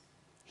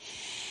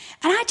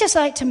 And I'd just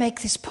like to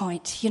make this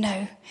point,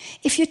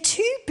 if you're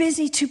too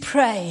busy to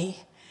pray,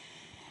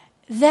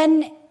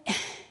 then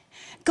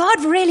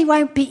God really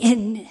won't be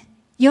in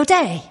your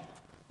day.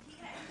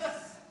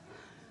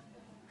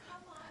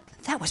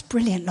 That was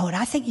brilliant, Lord.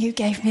 I think you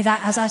gave me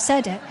that as I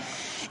said it.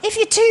 If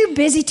you're too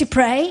busy to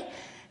pray,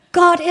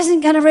 God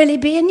isn't going to really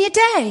be in your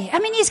day. I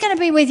mean, he's going to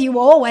be with you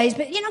always,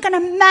 but you're not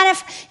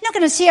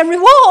going to see a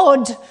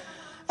reward,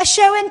 a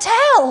show and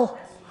tell.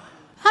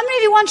 How many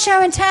of you want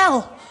show and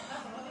tell?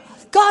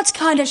 God's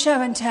kind of show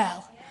and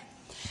tell.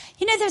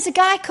 There's a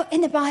guy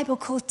in the Bible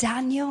called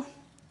Daniel.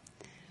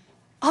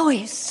 Oh,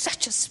 he's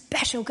such a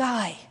special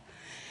guy.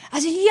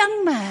 As a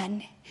young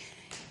man,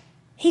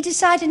 he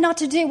decided not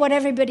to do what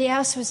everybody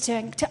else was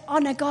doing, to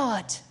honor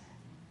God.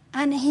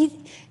 And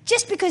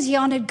just because he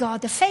honored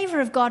God, the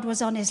favor of God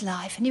was on his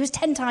life, and he was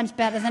 10 times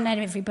better than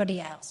everybody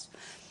else.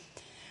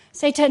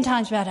 Say 10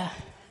 times better.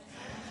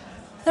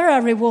 There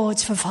are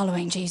rewards for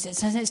following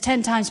Jesus, and it's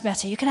 10 times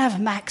better. You can have a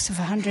max of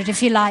 100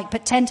 if you like,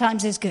 but 10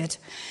 times is good.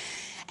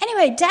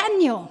 Anyway,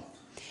 Daniel,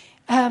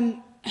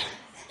 the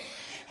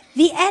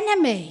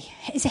enemy,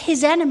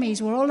 his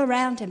enemies were all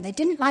around him. They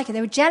didn't like it.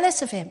 They were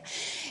jealous of him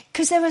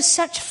because there was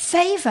such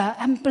favor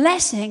and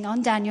blessing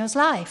on Daniel's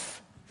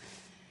life.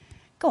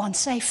 Go on,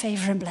 say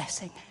favor and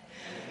blessing.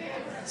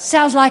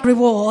 Sounds like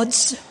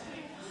rewards.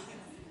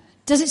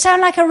 Does it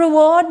sound like a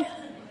reward?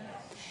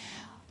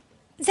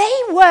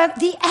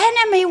 The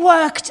enemy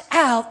worked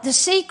out the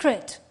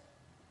secret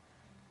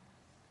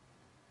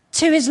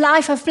to his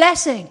life of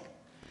blessing.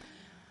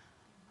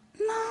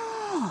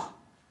 No.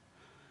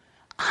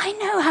 I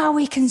know how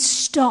we can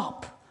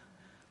stop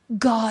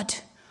God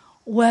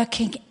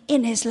working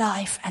in his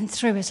life and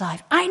through his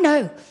life. I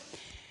know.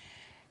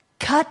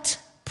 Cut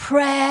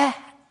prayer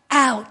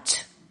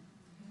out.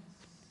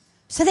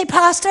 So they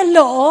passed a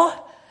law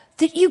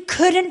that you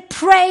couldn't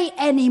pray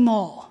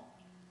anymore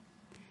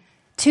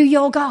to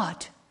your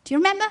God. Do you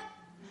remember?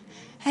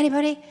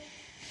 Anybody?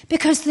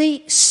 Because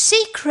the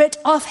secret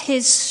of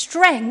his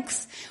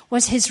strength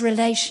was his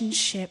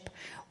relationship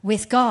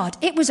with God.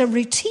 It was a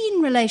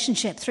routine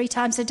relationship 3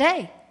 times a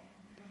day.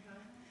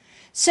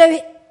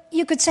 So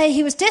you could say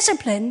he was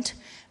disciplined,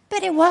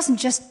 but it wasn't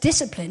just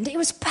disciplined, it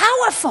was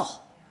powerful.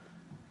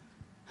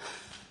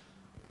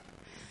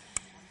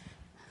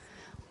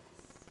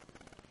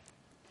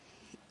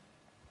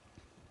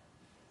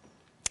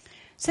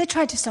 So they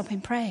tried to stop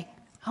him praying.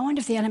 I wonder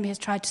if the enemy has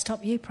tried to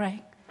stop you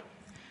praying.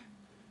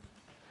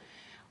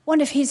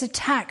 Wonder if he's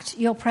attacked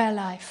your prayer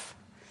life.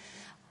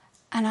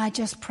 And I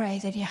just pray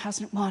that he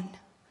hasn't won.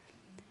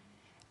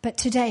 But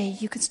today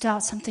you can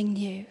start something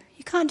new.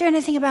 You can't do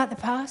anything about the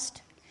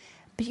past,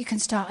 but you can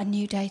start a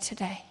new day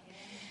today.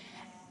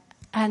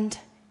 And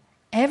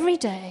every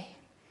day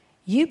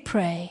you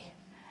pray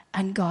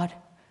and God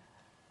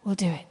will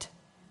do it.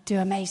 Do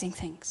amazing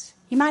things.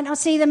 You might not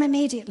see them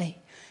immediately,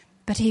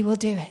 but he will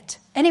do it.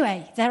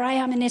 Anyway, there I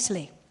am in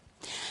Italy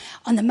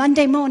on the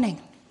Monday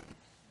morning.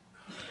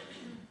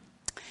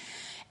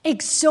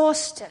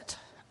 Exhausted.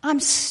 I'm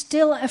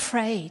still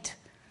afraid.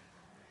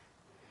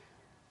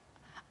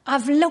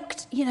 I've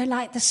looked,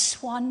 like the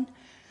swan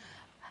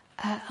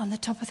on the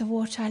top of the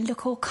water. I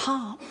look all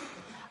calm.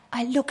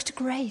 I looked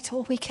great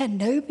all weekend.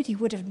 Nobody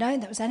would have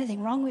known there was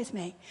anything wrong with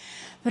me.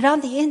 But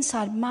on the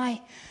inside,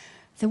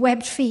 the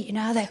webbed feet,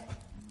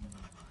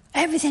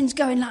 everything's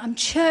going like I'm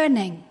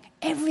churning.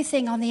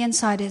 Everything on the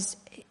inside is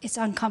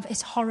uncomfortable.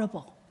 It's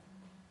horrible.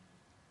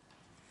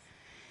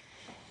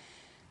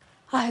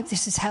 I hope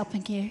this is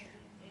helping you.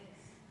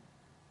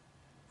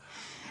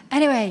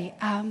 Anyway,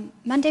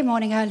 Monday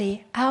morning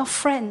early, our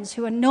friends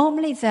who are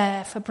normally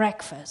there for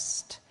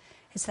breakfast,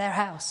 it's their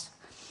house.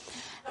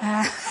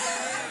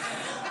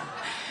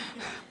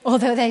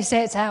 Although they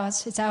say it's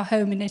ours, it's our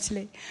home in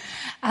Italy.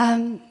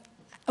 And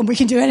we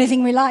can do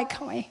anything we like,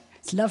 can't we?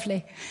 It's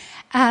lovely.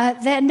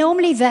 They're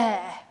normally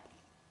there,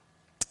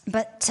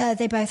 but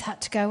they both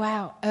had to go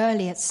out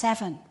early at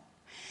 7.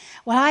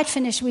 Well, we'd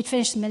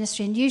finished the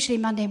ministry, and usually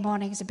Monday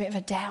morning is a bit of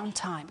a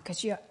downtime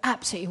because you're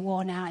absolutely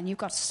worn out and you've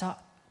got to start.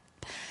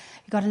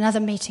 You've got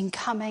another meeting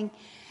coming,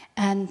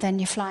 and then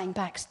you're flying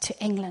back to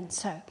England.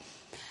 So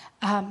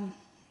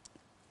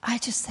I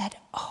just said,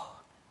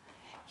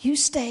 you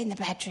stay in the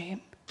bedroom,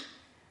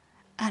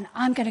 and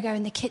I'm going to go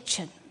in the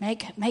kitchen,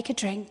 make a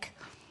drink,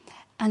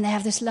 and they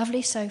have this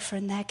lovely sofa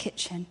in their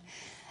kitchen,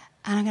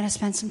 and I'm going to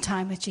spend some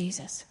time with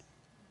Jesus.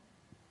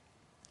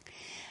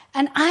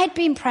 And I'd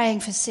been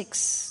praying for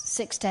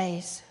six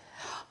days.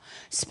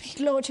 Speak,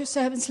 Lord, your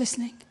servant's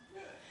listening.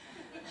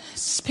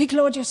 Speak,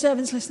 Lord, your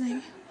servant's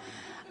listening.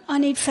 I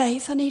need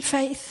faith.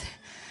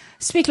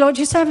 Speak, Lord,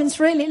 your servant's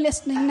really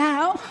listening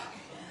now.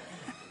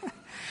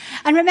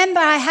 And remember,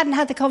 I hadn't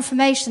had the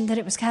confirmation that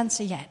it was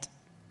cancer yet.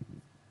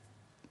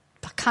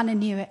 I kind of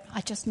knew it.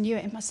 I just knew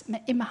it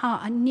in my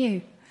heart. I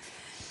knew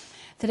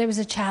that it was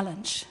a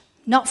challenge.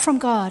 Not from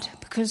God,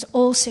 because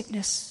all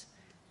sickness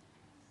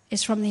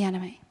is from the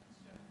enemy.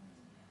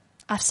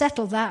 I've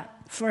settled that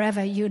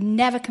forever. You'd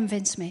never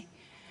convince me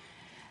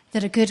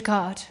that a good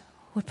God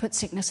would put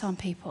sickness on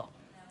people.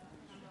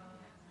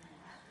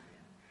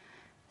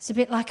 It's a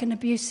bit like an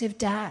abusive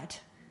dad.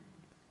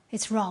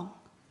 It's wrong.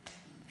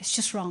 It's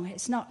just wrong.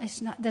 It's not.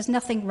 There's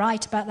nothing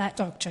right about that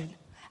doctrine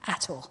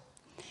at all.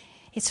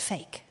 It's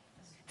fake.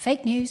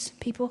 Fake news,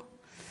 people.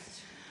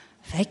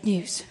 Fake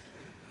news.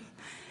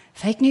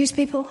 Fake news,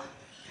 people.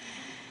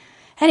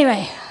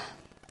 Anyway,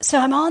 so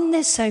I'm on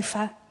this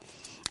sofa,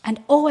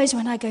 and always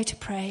when I go to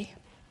pray,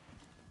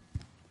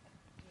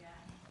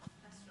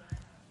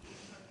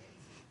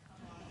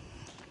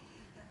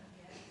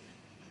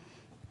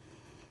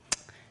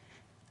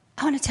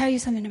 I want to tell you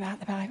something about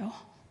the Bible.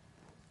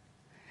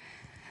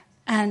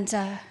 And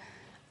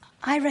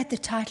I read the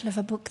title of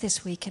a book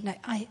this week, and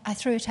I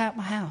threw it out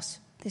my house,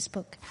 this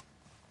book.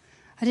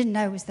 I didn't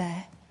know it was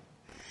there.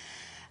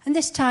 And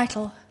this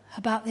title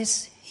about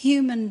this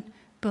human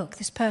book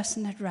this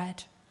person had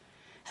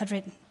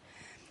written,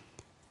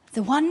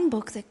 the one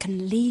book that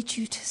can lead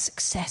you to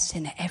success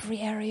in every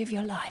area of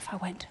your life. I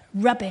went,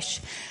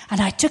 rubbish.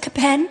 And I took a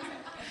pen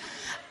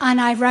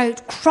and I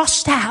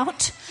crossed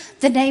out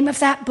the name of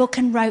that book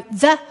and wrote,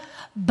 The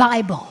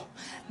Bible.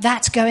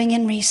 That's going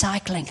in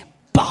recycling.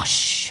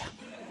 Bosh.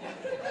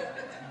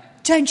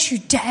 Don't you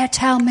dare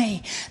tell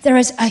me there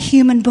is a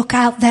human book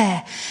out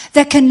there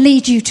that can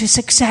lead you to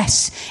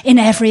success in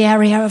every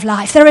area of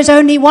life. There is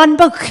only one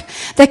book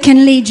that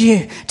can lead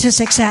you to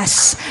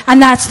success,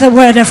 and that's the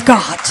Word of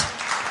God.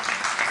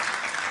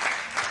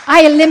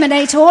 I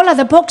eliminate all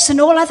other books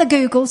and all other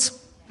Googles.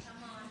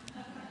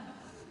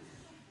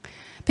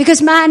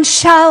 Because man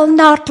shall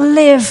not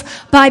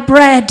live by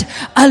bread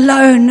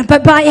alone,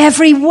 but by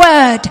every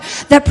word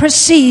that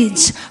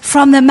proceeds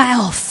from the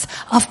mouth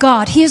of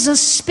God. He is a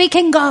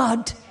speaking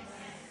God.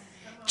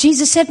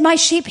 Jesus said, my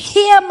sheep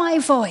hear my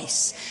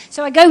voice.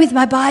 So I go with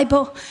my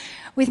Bible,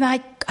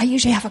 I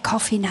usually have a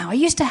coffee now. I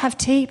used to have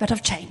tea, but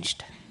I've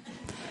changed.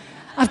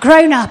 I've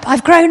grown up.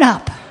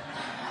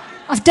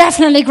 I've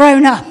definitely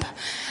grown up.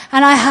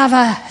 And I have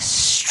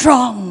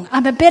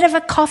I'm a bit of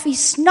a coffee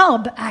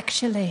snob,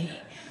 actually.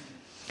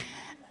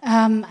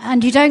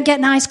 And you don't get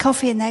nice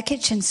coffee in their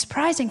kitchen.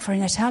 Surprising for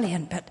an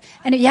Italian, but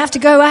you have to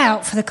go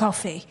out for the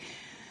coffee.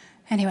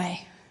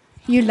 Anyway,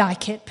 you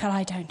like it, but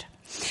I don't.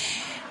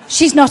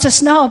 She's not a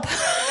snob.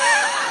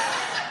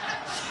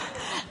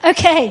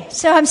 Okay,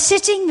 so I'm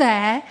sitting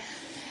there,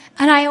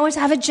 and I always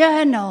have a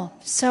journal.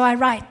 So I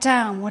write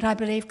down what I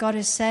believe God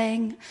is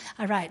saying.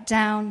 I write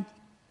down,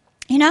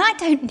 I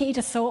don't need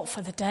a thought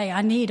for the day.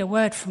 I need a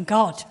word from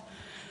God.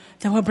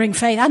 that will bring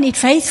faith. I need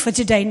faith for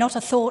today, not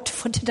a thought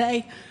for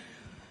today.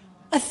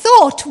 A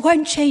thought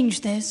won't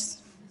change this.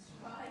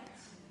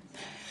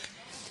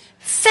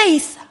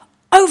 Faith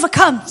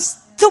overcomes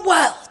the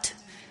world.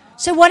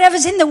 So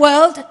whatever's in the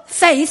world,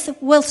 faith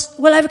will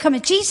overcome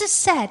it. Jesus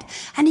said,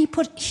 and he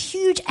put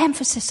huge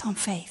emphasis on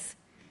faith.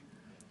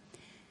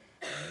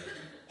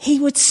 He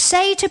would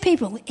say to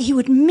people, he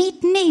would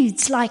meet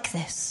needs like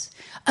this.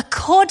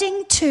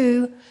 According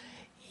to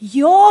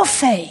your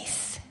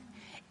faith,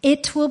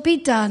 it will be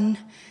done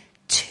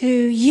to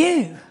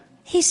you.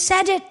 He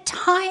said it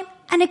time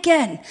and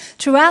again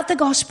throughout the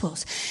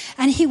Gospels.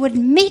 And he would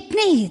meet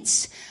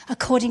needs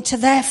according to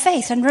their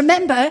faith. And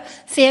remember,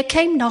 fear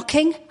came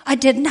knocking. I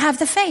didn't have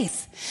the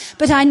faith.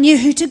 But I knew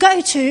who to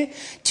go to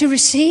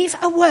receive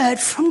a word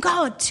from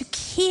God, to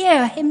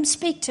hear him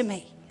speak to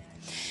me.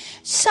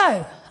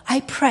 So I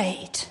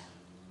prayed.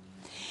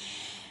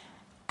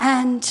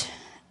 And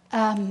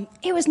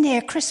it was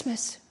near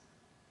Christmas.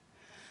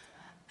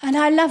 And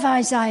I love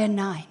Isaiah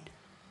 9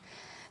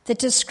 that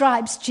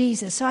describes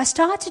Jesus. So I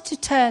started to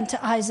turn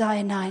to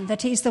Isaiah 9,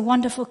 that he's the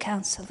wonderful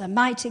counselor, the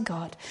mighty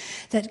God,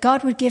 that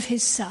God would give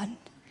his son.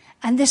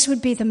 And this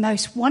would be the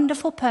most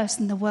wonderful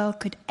person the world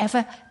could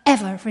ever,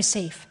 ever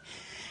receive.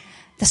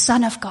 The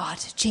Son of God,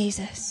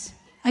 Jesus,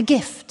 a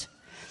gift.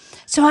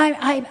 So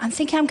I'm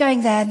thinking I'm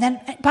going there, and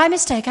then by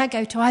mistake I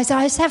go to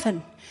Isaiah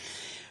 7.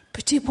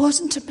 But it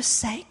wasn't a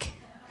mistake.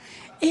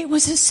 It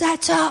was a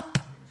setup.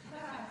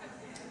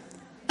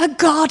 A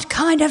God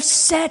kind of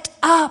set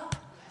up.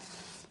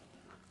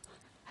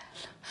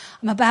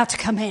 I'm about to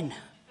come in.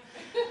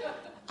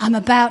 I'm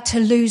about to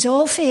lose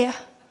all fear.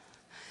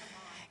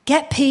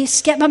 Get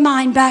peace, get my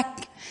mind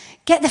back,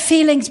 get the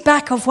feelings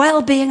back of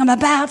well-being. I'm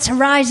about to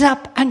rise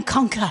up and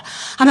conquer.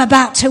 I'm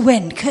about to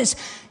win. Because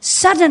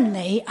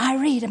suddenly I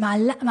read, and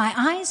my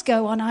eyes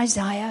go on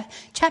Isaiah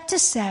chapter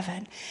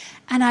 7,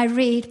 and I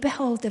read,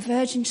 behold, the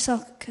virgin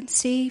shall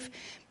conceive,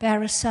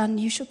 bear a son,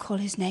 you shall call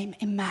his name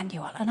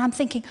Emmanuel. And I'm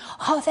thinking,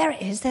 oh, there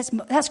it is,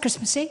 that's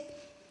Christmassy.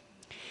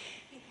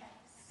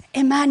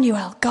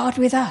 Emmanuel, God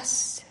with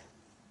us.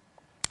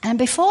 And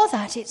before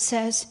that it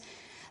says,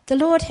 the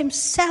Lord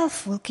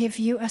himself will give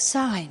you a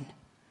sign.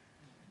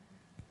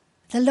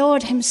 The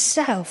Lord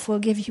himself will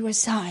give you a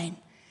sign.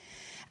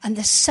 And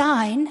the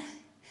sign,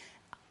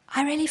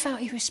 I really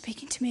felt he was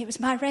speaking to me. It was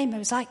my rhema. It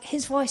was like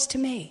his voice to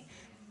me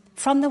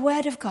from the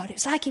word of God. It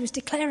was like he was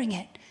declaring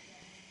it.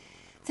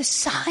 The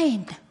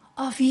sign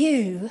of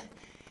you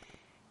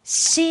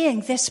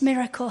seeing this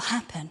miracle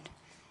happen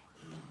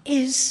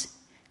is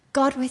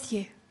God with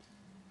you.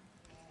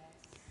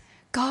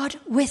 God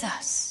with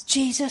us,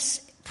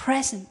 Jesus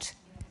present.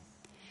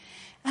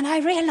 And I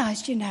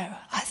realized,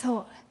 I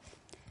thought,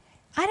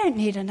 I don't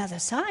need another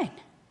sign.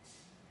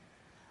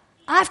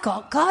 I've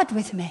got God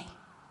with me.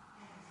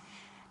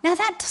 Now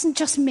that doesn't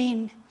just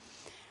mean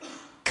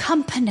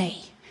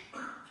company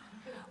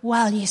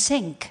while you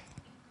sink.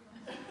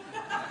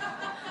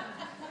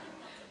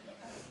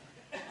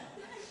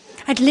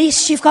 At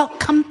least you've got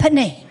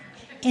company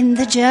in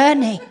the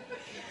journey.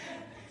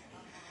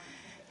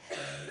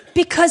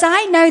 Because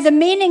I know the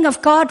meaning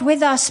of God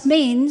with us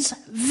means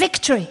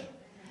victory,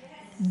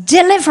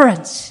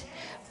 deliverance,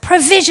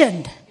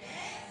 provision,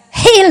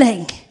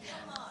 healing,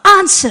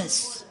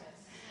 answers.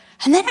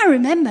 And then I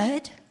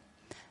remembered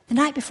the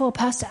night before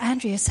Pastor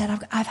Andrea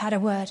said, I've had a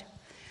word.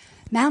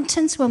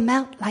 Mountains will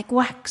melt like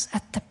wax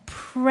at the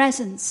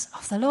presence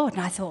of the Lord.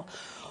 And I thought,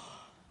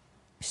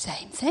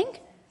 same thing,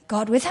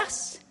 God with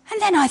us.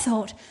 And then I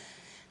thought,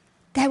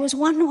 there was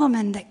one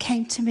woman that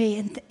came to me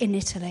in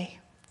Italy.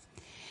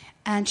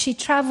 And she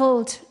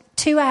travelled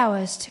 2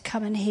 hours to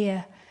come and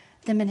hear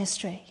the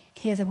ministry,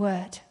 hear the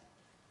word.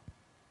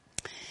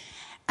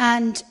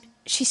 And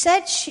she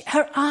said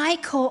her eye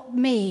caught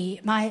me,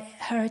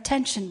 her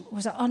attention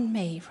was on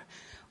me.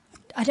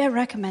 I don't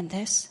recommend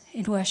this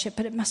in worship,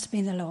 but it must have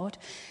been the Lord,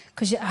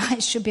 because your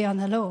eyes should be on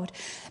the Lord.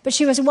 But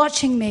she was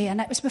watching me,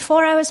 and it was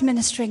before I was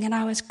ministering, and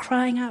I was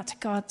crying out to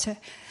God to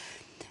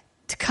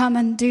come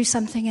and do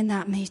something in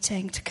that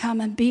meeting, to come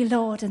and be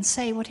Lord and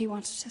say what he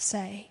wanted to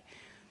say.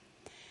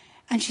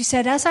 And she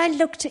said, as I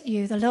looked at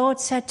you, the Lord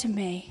said to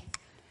me,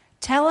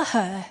 tell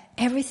her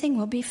everything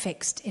will be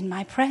fixed in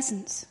my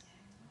presence.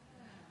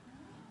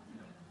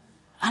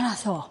 And I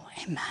thought,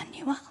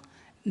 Emmanuel,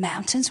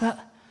 mountains,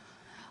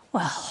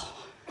 well,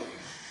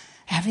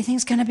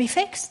 everything's going to be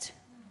fixed.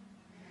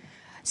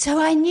 So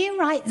I knew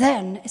right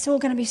then it's all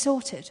going to be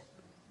sorted.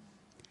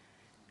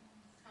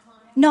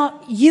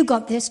 Not you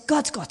got this,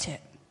 God's got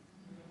it.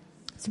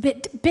 It's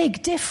a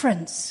big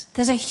difference.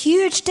 There's a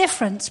huge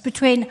difference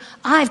between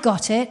I've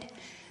got it,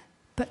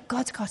 but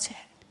God's got it.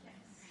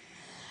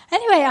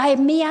 Anyway, I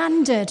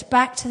meandered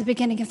back to the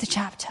beginning of the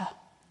chapter.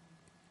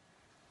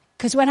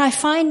 Because when I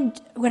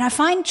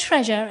find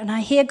treasure and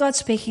I hear God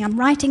speaking, I'm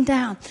writing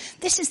down,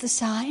 this is the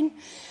sign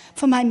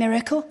for my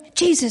miracle,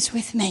 Jesus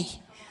with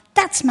me.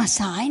 That's my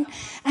sign.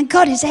 And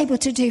God is able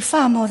to do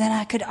far more than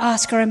I could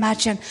ask or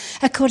imagine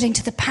according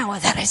to the power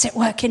that is at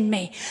work in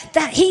me.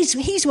 That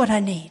He's what I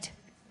need.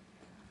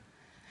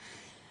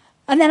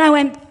 And then I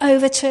went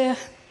over to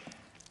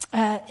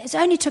It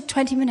only took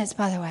 20 minutes,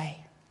 by the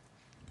way.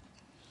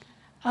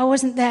 I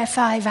wasn't there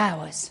 5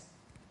 hours,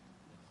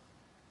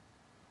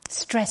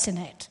 stressing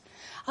it.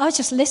 I was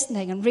just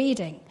listening and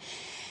reading.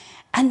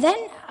 And then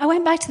I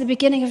went back to the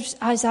beginning of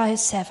Isaiah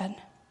 7,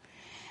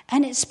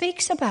 and it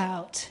speaks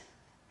about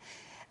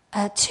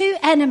two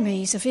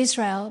enemies of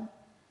Israel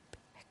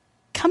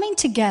coming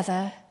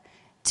together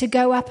to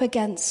go up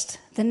against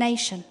the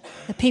nation,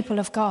 the people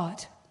of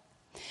God.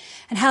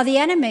 And how the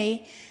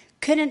enemy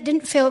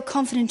didn't feel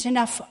confident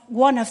enough,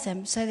 one of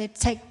them, so they'd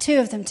take two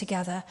of them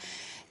together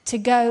to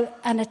go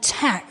and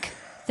attack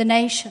the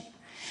nation.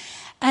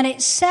 And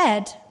it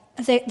said,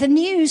 the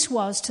news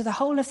was to the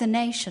whole of the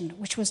nation,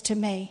 which was to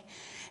me,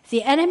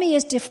 the enemy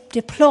is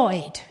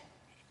deployed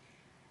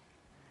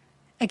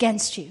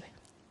against you.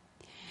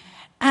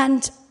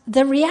 And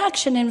the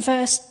reaction in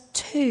verse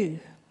 2,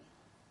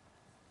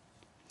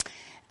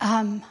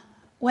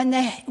 when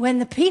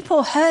the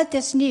people heard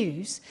this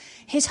news,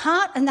 his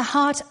heart and the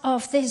heart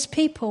of his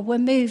people were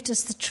moved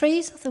as the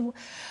trees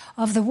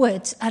of the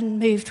woods and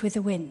moved with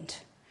the wind.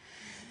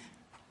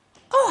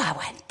 Oh, I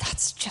went,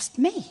 that's just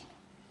me.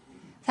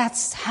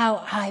 That's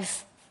how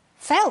I've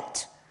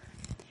felt.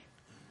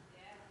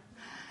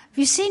 Have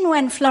you seen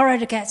when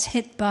Florida gets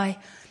hit by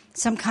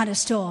some kind of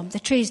storm? The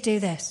trees do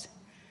this.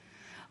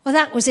 Well,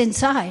 that was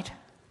inside.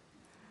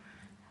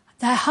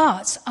 Their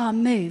hearts are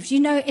moved. You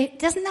know,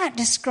 doesn't that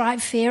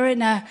describe fear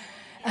in a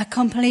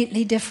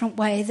completely different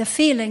way? The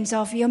feelings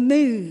of you're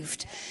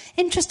moved.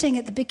 Interesting,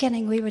 at the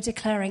beginning we were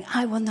declaring,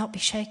 I will not be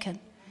shaken.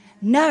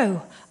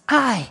 No,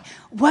 I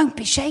won't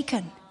be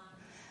shaken.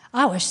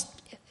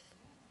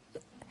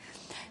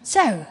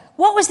 So,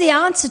 what was the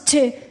answer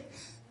to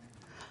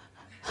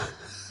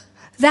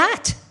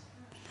that?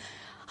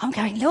 I'm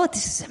going, Lord,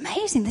 this is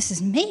amazing. This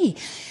is me.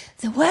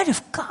 The word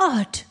of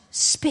God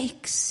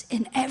speaks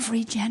in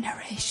every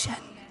generation.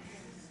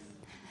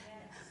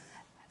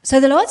 So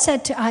the Lord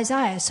said to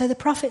Isaiah, so the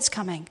prophet's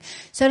coming.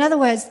 So in other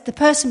words, the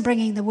person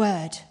bringing the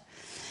word.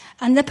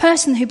 And the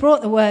person who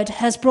brought the word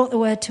has brought the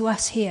word to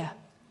us here.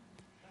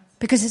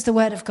 Because it's the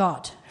word of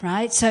God,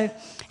 right? So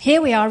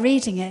here we are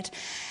reading it.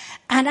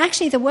 And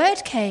actually the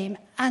word came,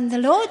 and the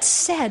Lord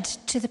said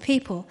to the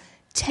people,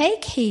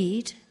 take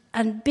heed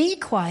and be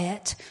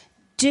quiet.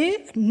 Do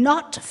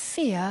not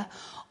fear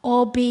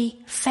or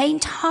be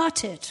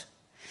faint-hearted.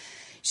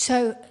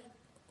 So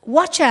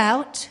watch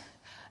out.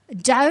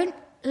 Don't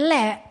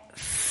let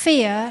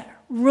fear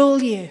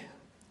rule you.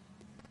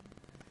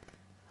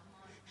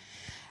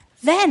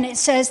 Then it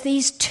says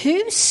these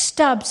two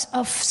stubs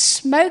of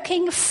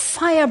smoking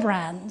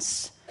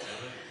firebrands,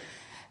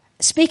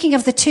 speaking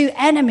of the two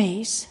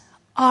enemies,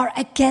 are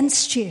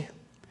against you.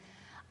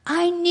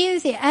 I knew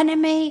the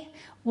enemy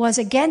was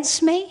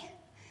against me,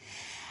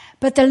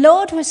 but the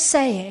Lord was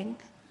saying,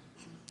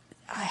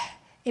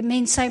 it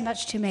means so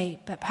much to me,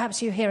 but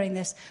perhaps you're hearing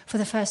this for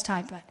the first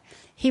time, but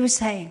he was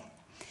saying,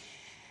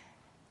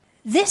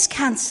 this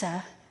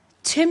cancer,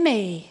 to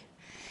me,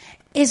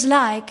 is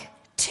like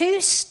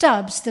two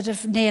stubs that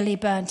have nearly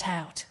burnt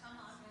out.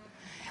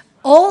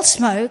 All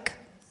smoke,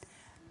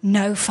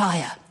 no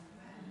fire.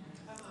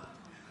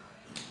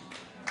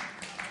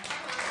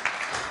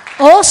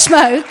 All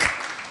smoke,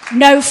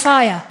 no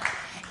fire.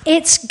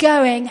 It's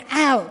going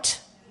out.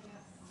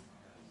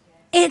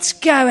 It's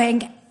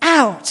going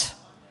out.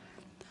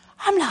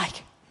 I'm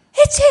like,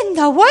 it's in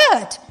the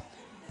Word.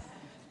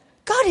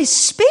 God is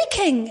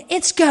speaking.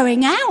 It's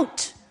going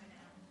out.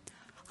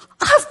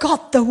 I've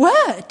got the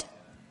Word.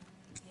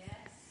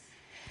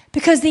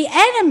 Because the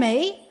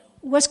enemy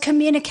was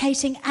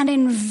communicating an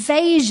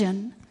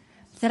invasion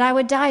that I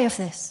would die of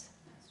this.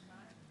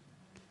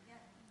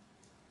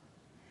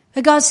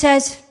 But God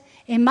says,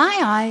 in my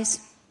eyes,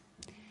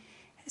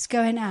 it's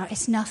going out.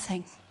 It's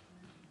nothing.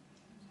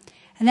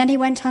 And then he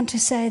went on to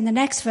say in the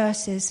next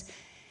verses,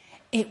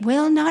 it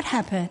will not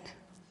happen.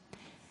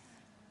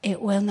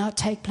 It will not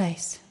take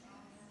place.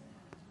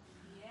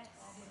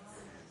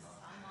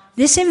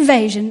 This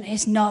invasion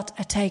is not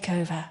a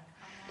takeover.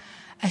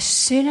 As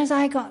soon as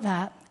I got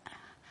that,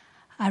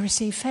 I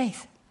received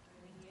faith.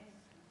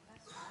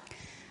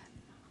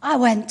 I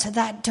went to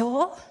that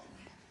door,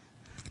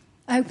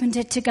 opened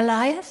it to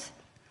Goliath,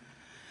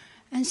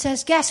 and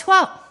says, guess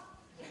what?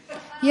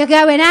 You're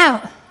going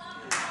out.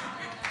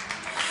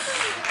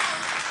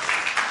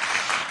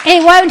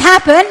 It won't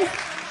happen.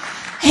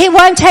 It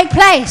won't take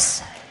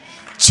place.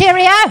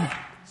 Cheerio.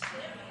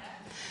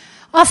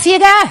 Off you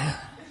go.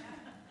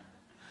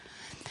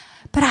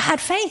 But I had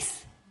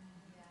faith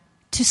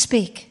to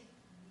speak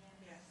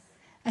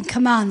and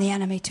command the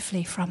enemy to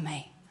flee from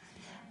me.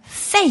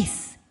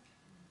 Faith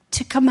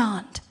to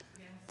command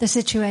the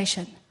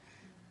situation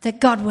that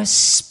God was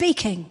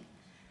speaking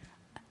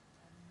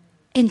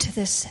into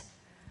this.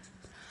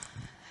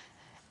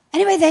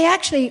 Anyway, they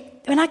actually,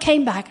 when I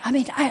came back, let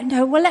me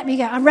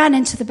go. I ran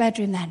into the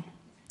bedroom then.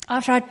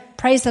 After I'd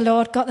praised the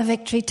Lord, got the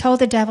victory, told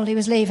the devil he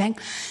was leaving,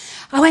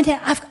 I went in,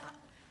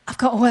 I've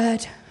got a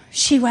word.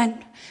 She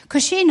went,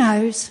 because she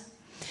knows.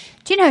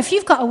 Do you know, if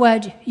you've got a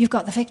word, you've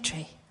got the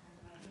victory.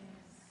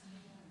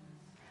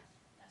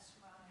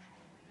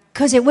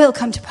 because it will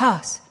come to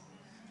pass.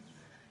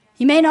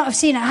 You may not have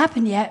seen it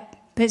happen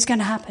yet, but it's going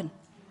to happen.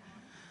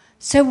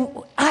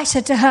 So I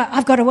said to her,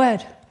 I've got a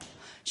word.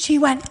 She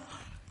went,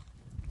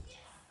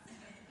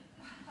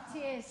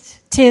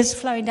 tears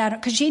flowing down,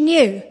 because she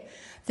knew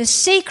the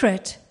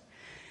secret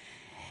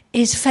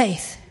is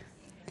faith.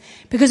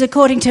 Because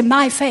according to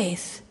my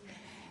faith,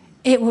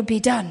 it would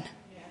be done.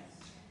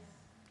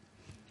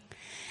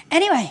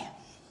 Anyway,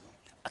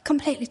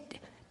 completely,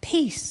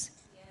 peace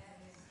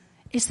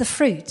is the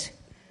fruit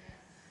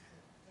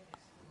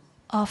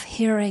of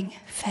hearing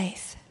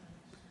faith.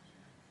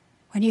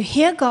 When you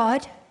hear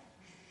God,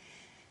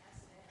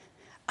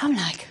 I'm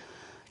like,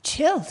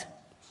 chilled.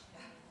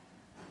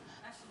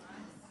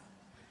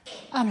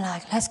 I'm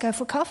like, let's go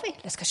for coffee.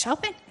 Let's go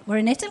shopping. We're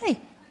in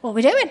Italy. What are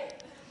we doing?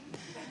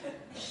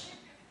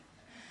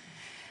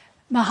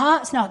 My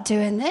heart's not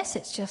doing this.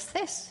 It's just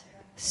this.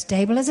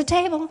 Stable as a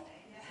table.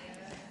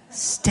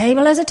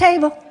 Stable as a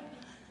table.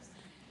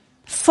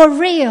 For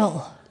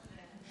real.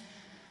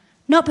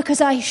 Not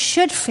because I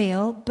should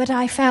feel, but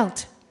I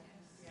felt.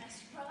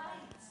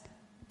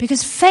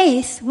 Because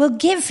faith will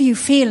give you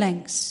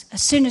feelings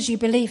as soon as you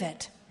believe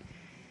it.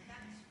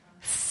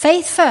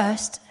 Faith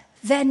first,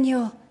 then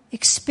you'll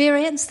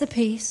experience the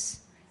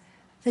peace,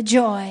 the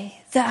joy,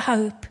 the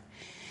hope,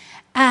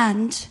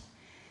 and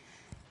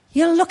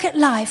you'll look at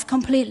life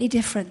completely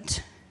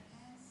different.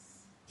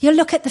 You'll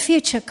look at the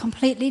future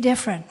completely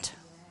different.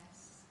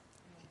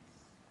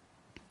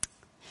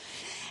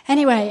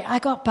 Anyway, I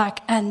got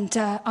back, and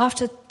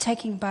after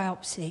taking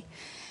biopsy,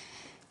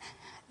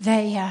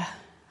 I'm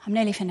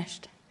nearly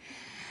finished.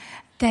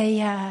 They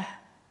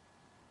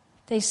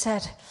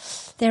said,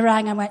 they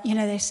rang and went,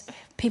 there's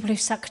people who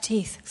suck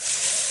teeth.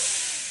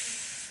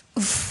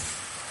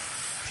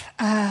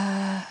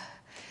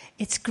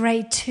 It's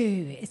grade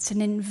 2. It's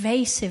an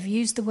invasive,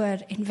 use the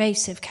word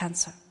invasive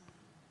cancer.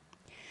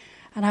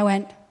 And I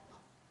went,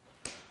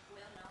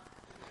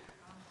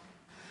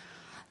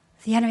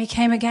 the enemy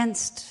came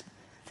against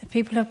the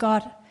people of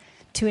God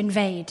to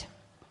invade.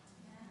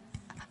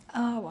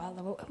 Oh,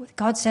 well,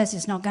 God says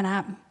it's not going to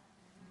happen.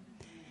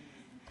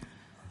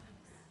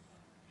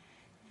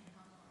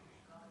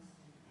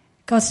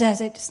 God says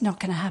it's not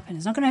going to happen.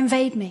 It's not going to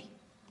invade me.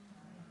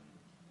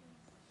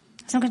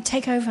 It's not going to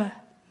take over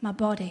my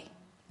body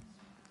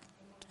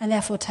and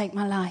therefore take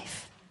my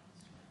life.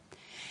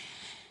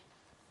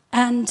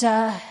 And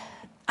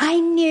I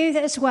knew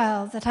that as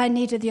well that I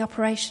needed the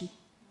operation.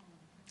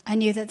 I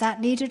knew that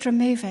needed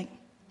removing.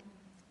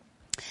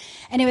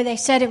 Anyway, they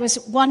said it was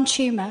one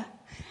tumour,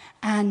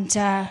 and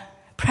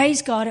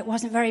praise God, it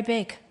wasn't very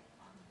big.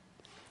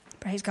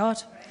 Praise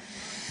God.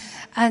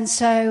 And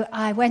so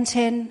I went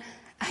in.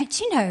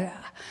 Because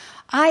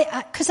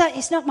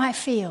it's not my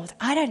field.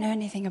 I don't know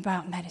anything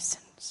about medicine.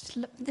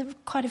 There are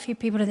quite a few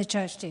people in the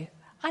church do.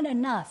 I know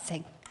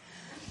nothing.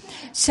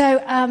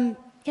 So,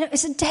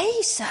 it's a day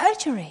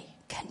surgery.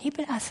 Can you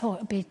believe? I thought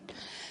it would be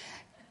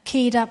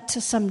keyed up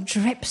to some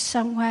drip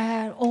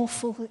somewhere,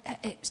 awful.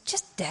 It's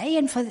just day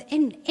in for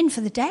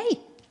the day.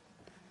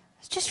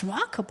 It's just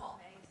remarkable.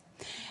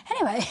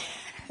 Anyway,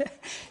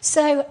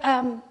 so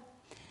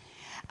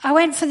I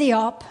went for the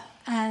op,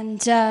 and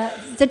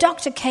the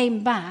doctor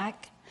came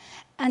back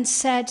and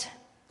said,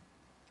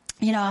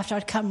 after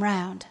I'd come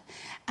round,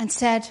 and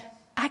said,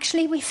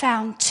 actually, we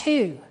found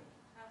 2.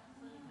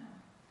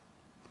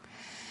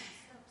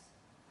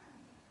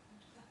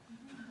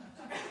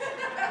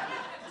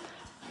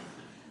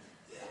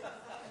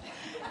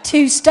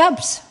 Two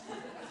stubs.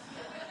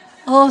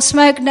 All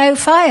smoke, no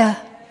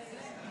fire.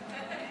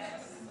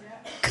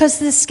 Because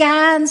the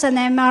scans and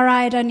the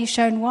MRI had only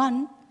shown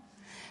 1.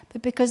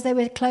 But because they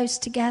were close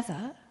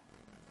together,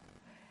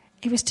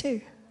 it was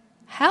 2.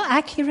 How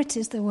accurate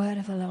is the word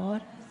of the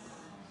Lord?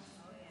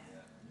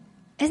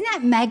 Isn't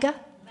that mega?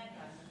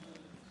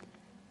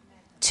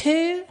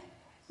 2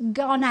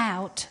 gone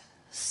out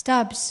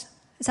stubs.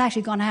 It's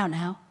actually gone out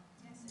now.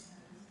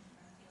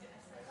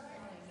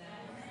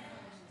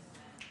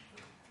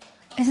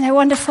 Isn't that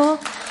wonderful?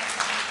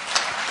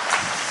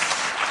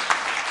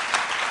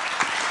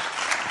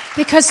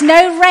 Because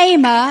no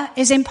rhema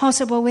is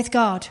impossible with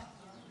God.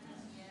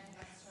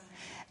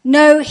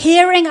 No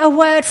hearing a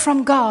word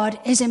from God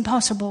is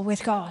impossible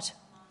with God.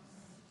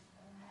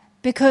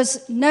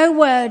 Because no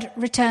word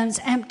returns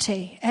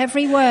empty.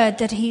 Every word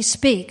that he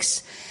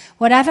speaks,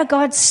 whatever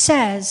God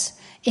says,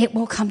 it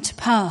will come to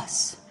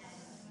pass.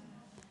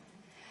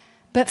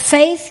 But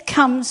faith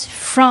comes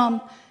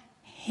from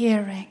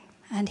hearing,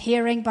 and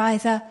hearing by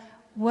the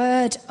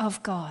word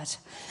of God.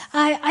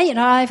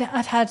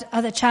 I've had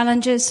other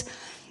challenges.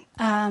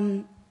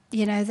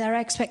 Their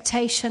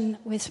expectation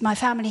with my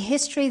family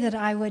history that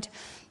I would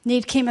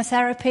need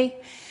chemotherapy.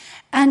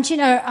 And,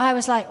 I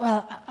was like,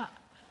 well,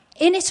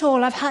 in it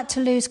all, I've had to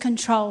lose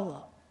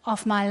control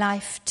of my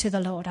life to the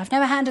Lord. I've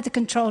never handed the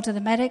control to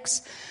the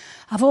medics.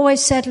 I've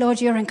always said,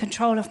 Lord, you're in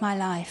control of my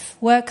life.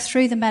 Work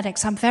through the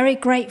medics. I'm very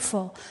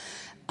grateful.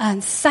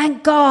 And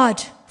thank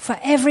God for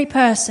every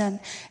person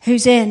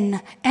who's in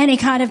any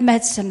kind of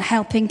medicine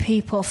helping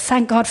people.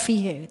 Thank God for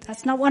you.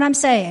 That's not what I'm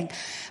saying.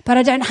 But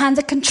I don't hand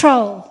the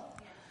control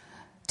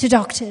to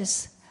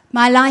doctors.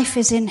 My life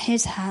is in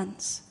his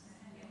hands.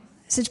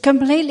 It's a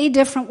completely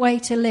different way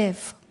to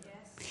live.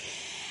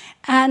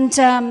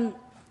 And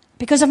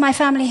because of my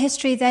family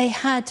history, they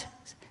had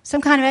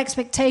some kind of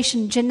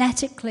expectation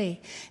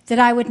genetically that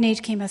I would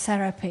need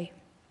chemotherapy.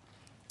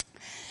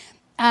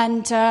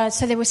 And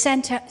so they were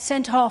sent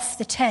off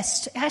the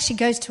test. It actually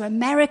goes to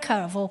America,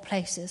 of all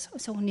places.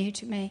 It's all new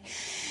to me.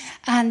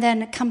 And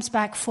then it comes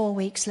back 4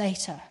 weeks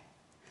later.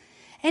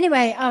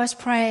 Anyway, I was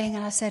praying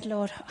and I said,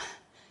 Lord,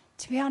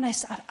 to be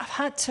honest,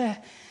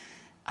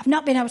 I've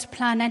not been able to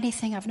plan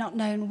anything. I've not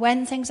known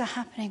when things are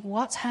happening,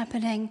 what's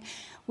happening,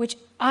 which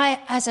I,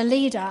 as a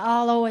leader,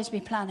 I'll always be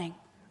planning.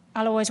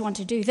 I'll always want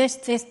to do this,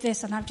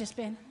 and I've just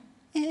been,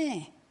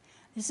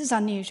 this is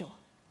unusual.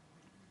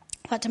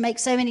 I've had to make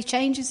so many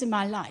changes in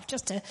my life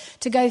just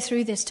to go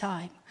through this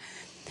time.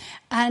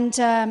 And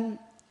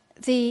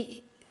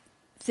the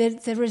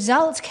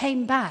result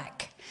came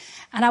back,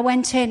 and I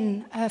went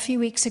in a few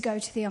weeks ago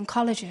to the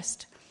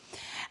oncologist,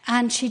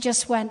 and she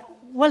just went,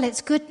 well,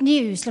 it's good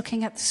news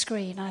looking at the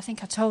screen. I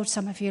think I told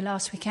some of you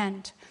last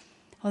weekend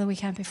or the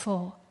weekend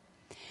before.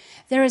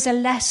 There is a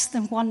less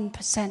than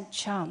 1%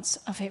 chance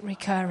of it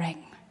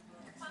recurring.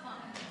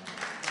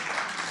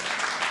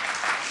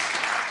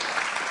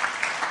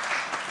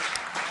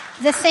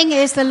 The thing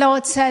is, the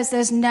Lord says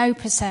there's no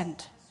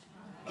percent.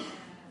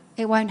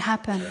 It won't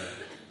happen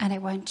and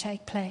it won't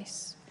take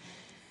place.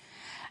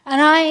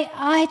 And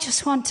I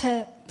just want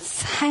to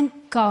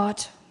thank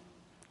God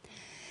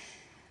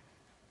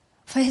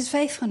for his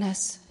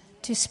faithfulness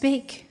to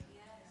speak.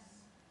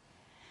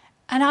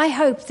 And I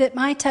hope that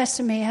my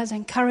testimony has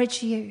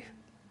encouraged you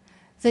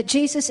that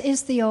Jesus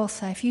is the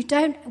author. If you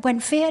don't,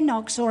 when fear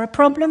knocks or a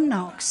problem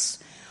knocks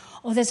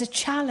or there's a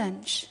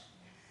challenge,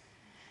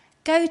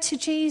 go to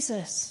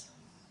Jesus.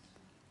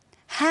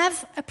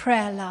 Have a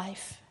prayer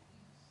life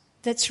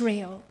that's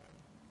real.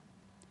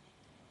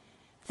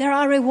 There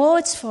are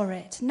rewards for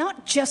it,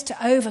 not just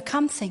to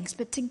overcome things,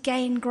 but to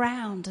gain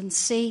ground and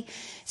see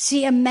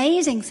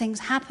amazing things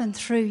happen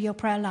through your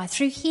prayer life,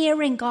 through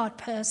hearing God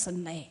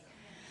personally.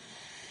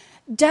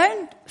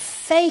 Don't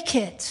fake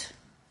it.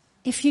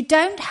 If you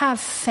don't have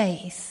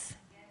faith,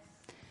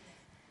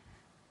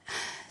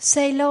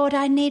 say, Lord,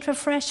 I need a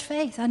fresh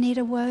faith. I need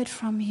a word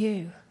from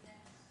you.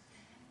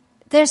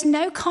 There's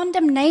no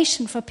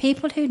condemnation for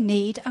people who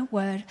need a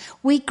word.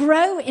 We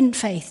grow in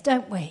faith,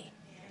 don't we?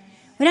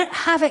 We don't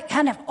have it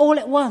kind of all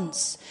at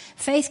once.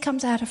 Faith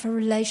comes out of a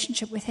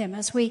relationship with him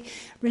as we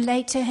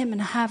relate to him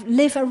and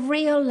live a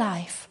real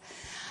life.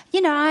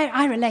 You know,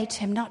 I relate to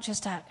him not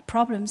just at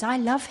problems. I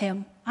love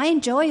him. I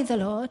enjoy the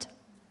Lord.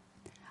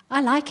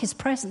 I like his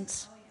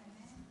presence.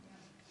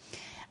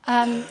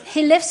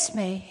 He lifts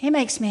me. He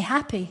makes me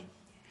happy.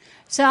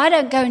 So I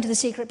don't go into the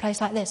secret place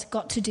like this,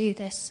 got to do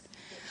this.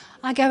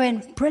 I go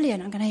in,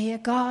 brilliant, I'm going to hear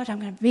God, I'm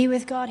going to be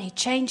with God. He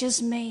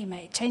changes me,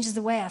 he changes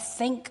the way I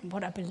think and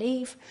what I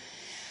believe.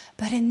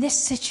 But in this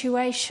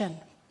situation,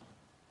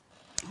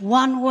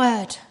 one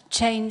word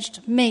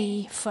changed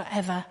me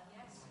forever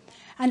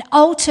and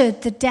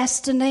altered the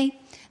destiny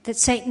that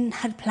Satan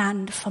had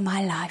planned for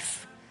my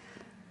life.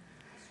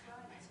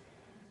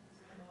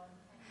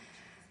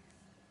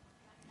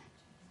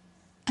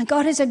 And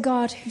God is a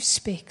God who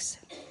speaks.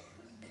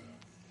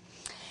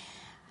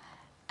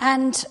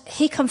 And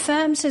he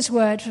confirms his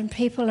word from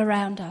people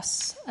around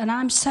us. And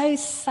I'm so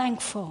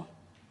thankful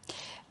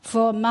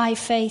for my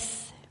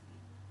faith.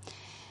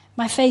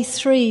 My faith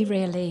 3,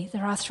 really.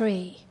 There are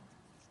 3.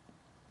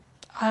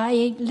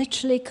 I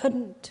literally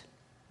couldn't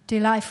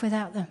do life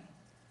without them.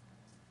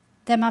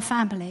 They're my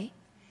family.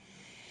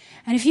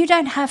 And if you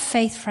don't have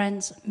faith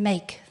friends,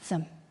 make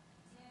them.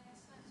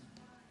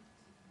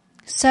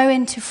 Sow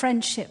into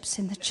friendships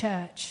in the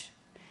church.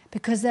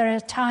 Because there are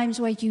times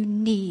where you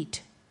need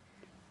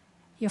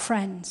your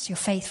friends, your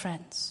faith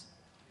friends,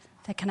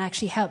 that can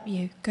actually help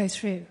you go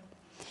through.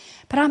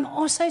 But I'm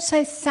also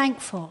so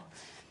thankful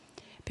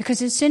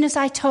because as soon as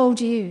I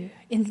told you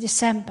in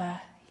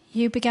December,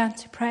 you began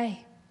to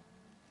pray.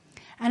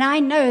 And I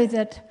know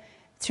that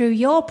through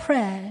your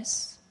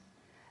prayers,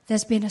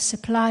 there's been a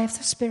supply of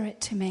the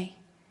Spirit to me,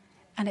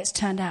 and it's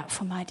turned out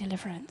for my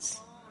deliverance.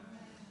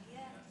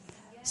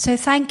 So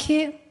thank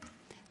you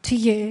to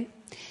you.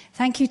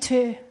 Thank you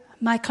to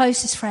my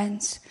closest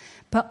friends.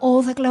 But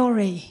all the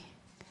glory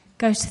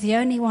goes to the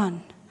only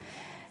one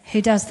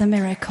who does the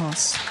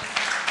miracles.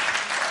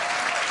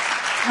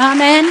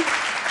 Amen.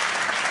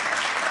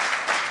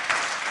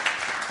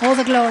 All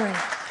the glory.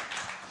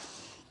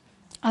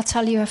 I'll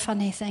tell you a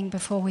funny thing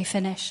before we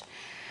finish.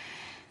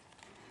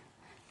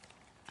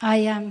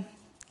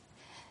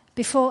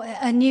 Before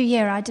a new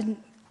year, I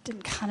didn't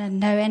kind of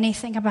know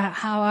anything about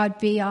how I'd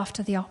be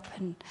after the op.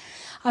 And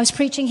I was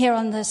preaching here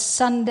on the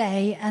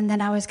Sunday, and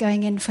then I was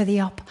going in for the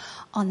op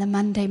on the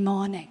Monday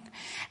morning.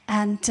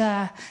 And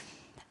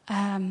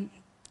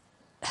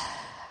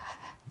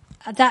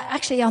that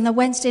actually on the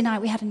Wednesday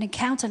night we had an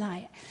encounter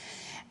night,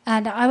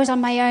 And I was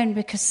on my own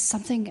because I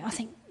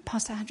think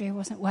Pastor Andrea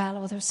wasn't well,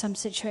 or there was some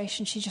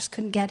situation she just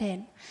couldn't get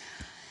in.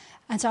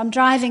 And so I'm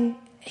driving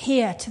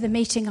here to the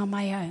meeting on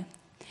my own.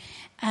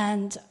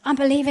 And I'm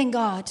believing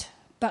God,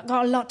 but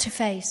got a lot to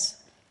face.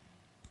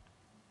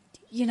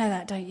 You know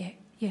that, don't you?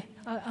 Yeah.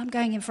 I'm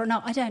going in for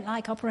I don't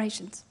like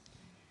operations.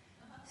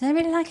 Does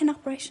anybody like an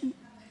operation?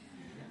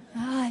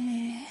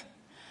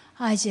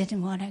 I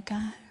didn't want to go.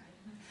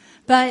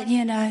 But,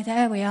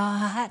 there we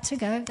are. I had to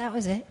go. That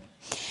was it.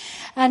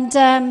 And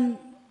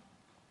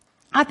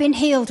I've been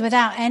healed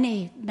without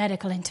any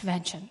medical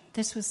intervention.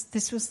 This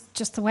was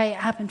just the way it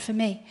happened for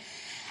me.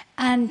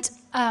 And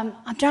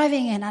I'm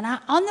driving in, and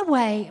on the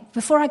way,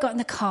 before I got in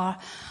the car,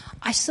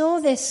 I saw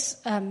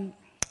this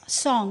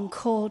song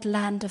called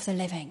Land of the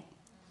Living.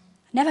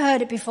 Never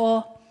heard it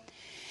before.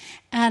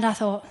 And I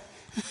thought,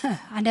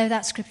 I know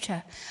that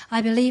scripture.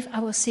 I believe I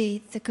will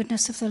see the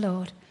goodness of the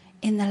Lord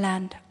in the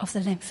land of the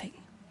living.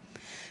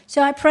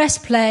 So I press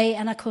play,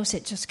 and of course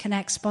it just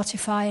connects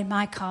Spotify in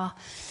my car.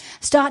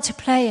 Start to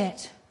play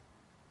it.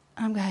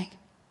 I'm going,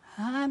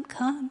 I'm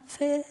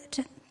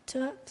confident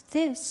of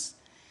this,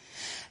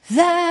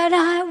 that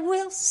I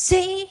will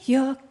see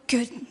your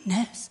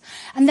goodness.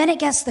 And then it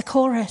gets the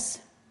chorus.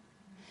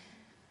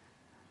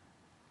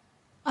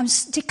 I'm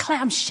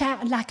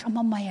shouting like I'm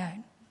on my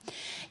own.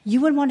 You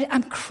wouldn't want it.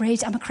 I'm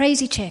crazy. I'm a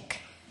crazy chick.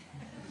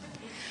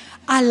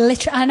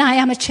 And I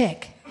am a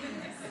chick.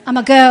 I'm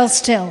a girl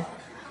still.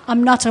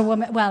 I'm not a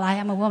woman. Well, I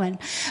am a woman,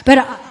 but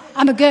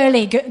I'm a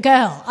girly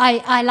girl.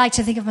 I like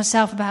to think of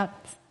myself about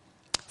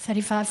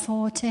 35,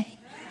 40.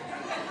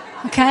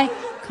 Okay,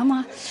 come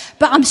on.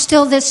 But I'm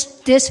still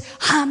this.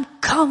 I'm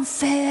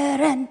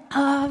confident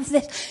of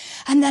this,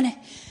 and then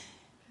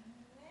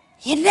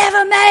you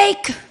never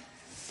make a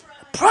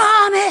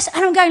promise,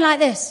 and I'm going like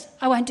this.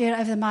 I won't do it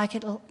over the mic. You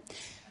don't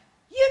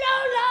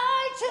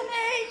lie to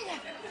me.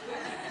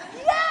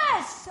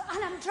 Yes,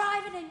 and I'm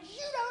driving, and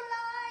you don't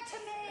lie to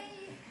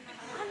me.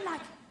 I'm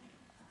like,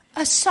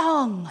 a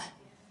song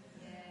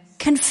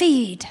can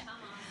feed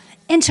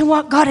into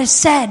what God has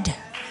said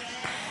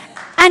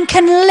and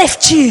can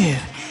lift you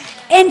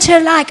into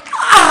like,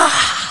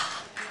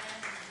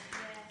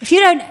 If you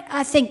don't,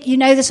 I think you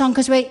know the song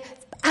because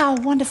our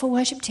wonderful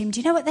worship team, do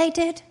you know what they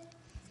did?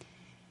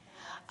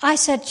 I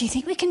said, do you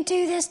think we can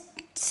do this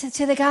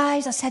to the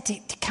guys? I said,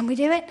 can we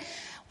do it?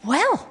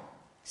 Well,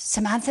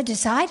 Samantha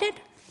decided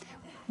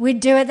we'd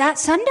do it that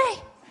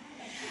Sunday.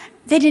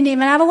 They didn't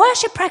even have a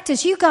worship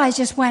practice. You guys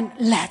just went,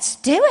 let's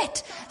do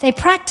it. They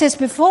practiced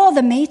before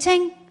the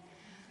meeting,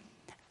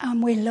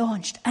 and we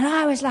launched. And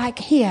I was like,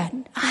 here,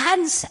 I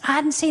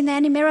hadn't seen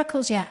any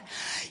miracles yet.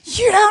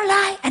 You don't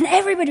lie. And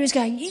everybody was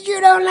going,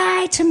 you don't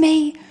lie to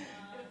me.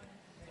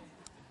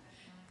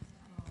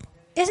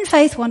 Isn't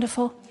faith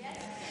wonderful?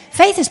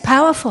 Faith is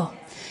powerful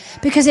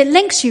because it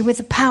links you with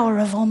the power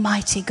of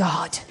Almighty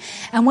God.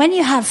 And when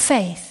you have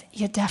faith,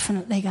 you're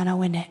definitely going to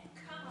win it.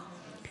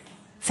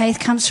 Faith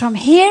comes from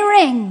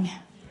hearing,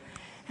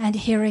 and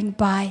hearing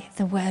by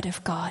the word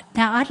of God.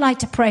 Now, I'd like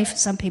to pray for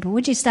some people.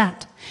 Would you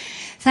stand?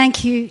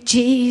 Thank you,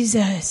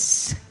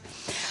 Jesus.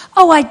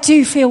 Oh, I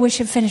do feel we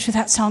should finish with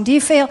that song. Do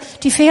you feel it?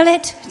 Do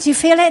you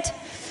feel it?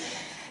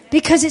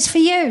 Because it's for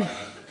you.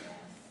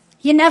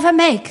 You never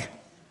make.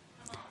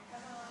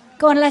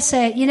 Go on, let's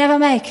say it. You never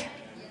make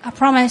a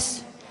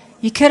promise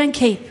you couldn't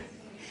keep.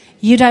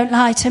 You don't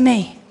lie to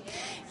me.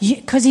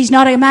 Because he's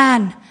not a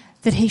man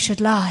that he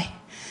should lie.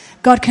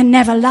 God can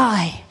never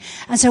lie.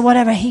 And so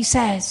whatever he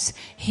says,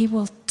 he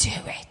will do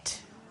it.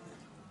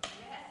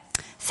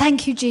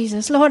 Thank you,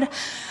 Jesus. Lord,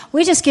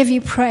 we just give you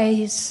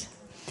praise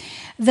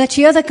that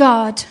you're the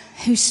God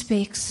who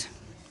speaks.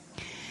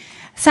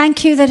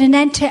 Thank you that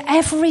into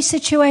every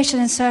situation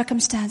and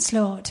circumstance,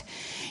 Lord,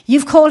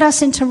 you've called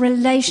us into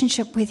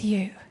relationship with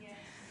you.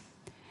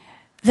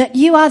 That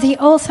you are the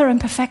author and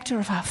perfecter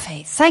of our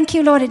faith. Thank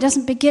you, Lord, it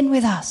doesn't begin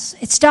with us.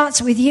 It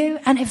starts with you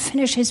and it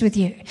finishes with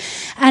you.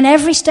 And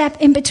every step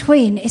in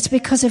between, it's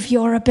because of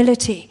your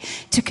ability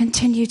to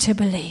continue to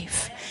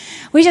believe.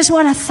 We just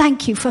want to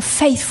thank you for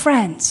faith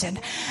friends and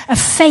a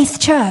faith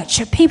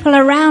church, people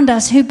around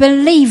us who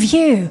believe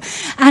you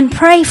and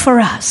pray for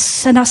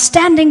us and are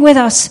standing with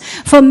us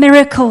for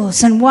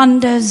miracles and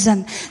wonders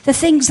and the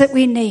things that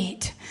we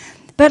need.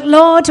 But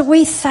Lord,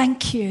 we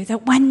thank you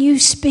that when you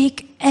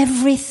speak,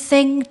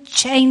 everything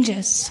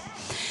changes.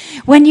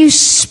 When you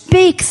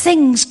speak,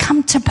 things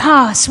come to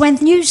pass.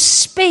 When you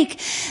speak,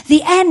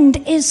 the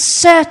end is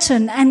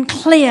certain and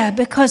clear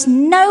because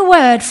no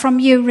word from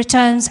you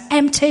returns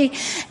empty.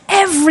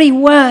 Every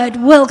word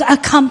will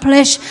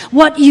accomplish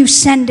what you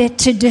send it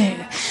to do.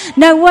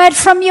 No word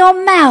from your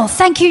mouth.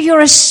 Thank you, you're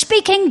a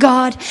speaking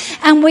God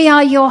and we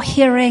are your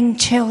hearing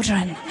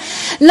children.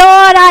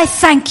 Lord, I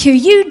thank you.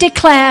 You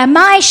declare,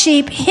 my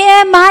sheep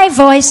hear my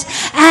voice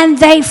and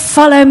they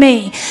follow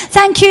me.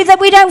 Thank you that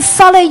we don't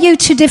follow you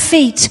to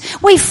defeat.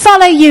 We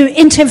follow you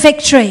into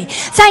victory.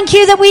 Thank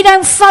you that we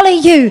don't follow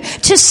you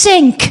to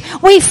sink.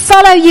 We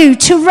follow you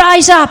to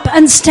rise up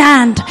and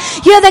stand.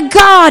 You're the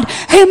God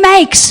who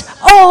makes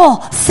all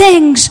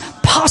things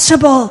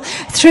possible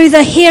through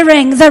the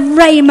hearing, the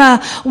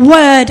Rhema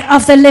word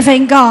of the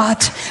living God.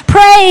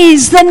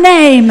 Praise the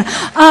name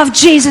of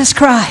Jesus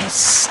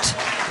Christ.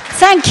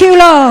 Thank you,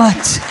 Lord.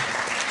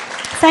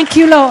 Thank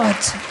you, Lord.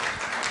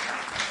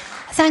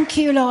 Thank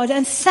you, Lord.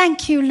 And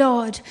thank you,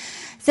 Lord,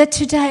 that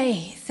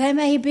today there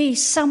may be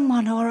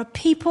someone or a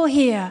people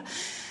here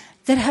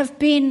that have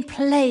been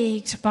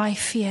plagued by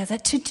fear,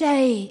 that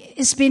today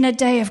has been a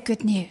day of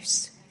good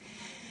news.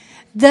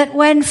 That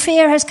when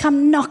fear has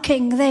come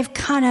knocking, they've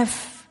kind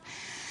of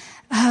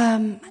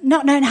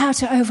not known how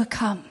to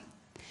overcome.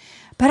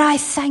 But I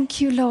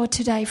thank you, Lord,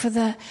 today for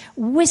the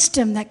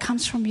wisdom that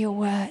comes from your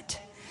word,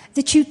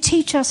 that you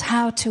teach us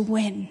how to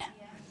win.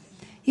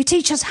 You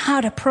teach us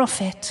how to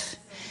profit,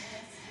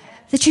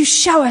 that you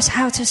show us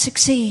how to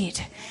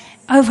succeed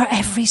over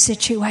every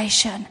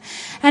situation,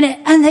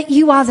 and that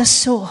you are the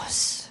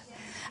source.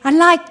 And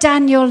like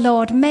Daniel,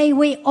 Lord, may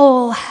we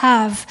all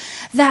have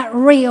that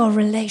real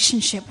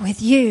relationship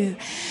with you.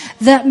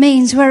 That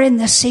means we're in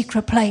the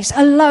secret place,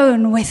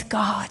 alone with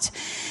God,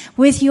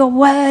 with your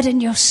word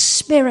and your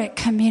spirit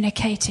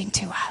communicating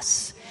to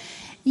us.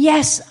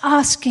 Yes,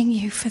 asking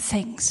you for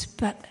things,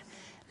 but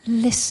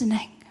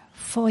listening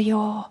for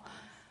your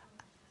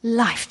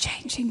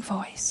life-changing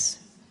voice.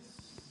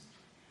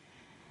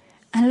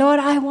 And Lord,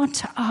 I want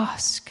to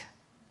ask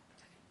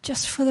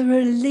just for the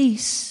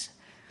release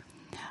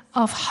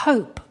of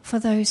hope for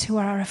those who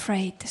are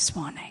afraid this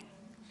morning,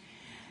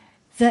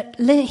 that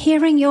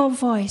hearing your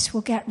voice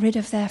will get rid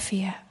of their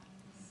fear,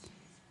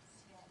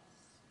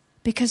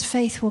 because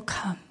faith will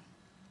come.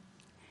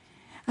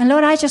 And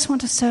Lord, I just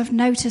want to serve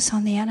notice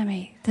on the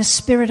enemy, the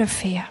spirit of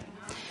fear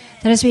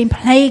that has been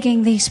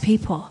plaguing these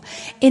people.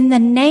 In the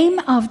name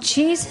of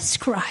Jesus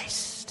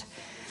Christ,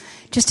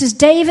 just as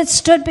David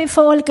stood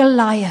before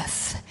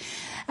Goliath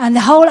and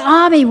the whole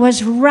army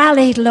was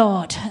rallied,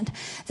 Lord,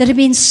 that had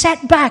been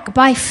set back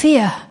by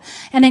fear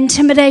and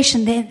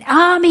intimidation, the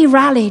army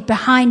rallied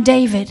behind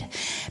David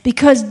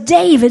because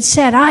David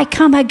said, I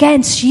come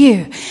against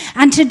you.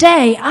 And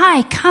today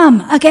I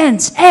come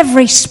against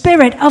every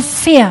spirit of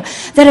fear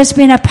that has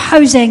been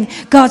opposing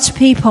God's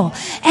people.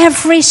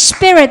 Every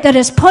spirit that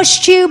has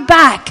pushed you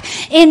back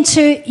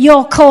into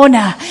your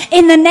corner.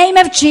 In the name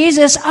of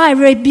Jesus, I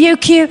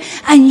rebuke you,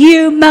 and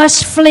you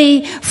must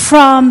flee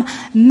from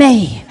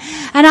me.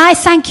 And I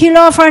thank you,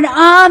 Lord, for an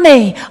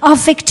army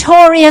of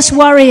victorious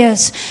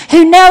warriors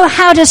who know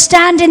how to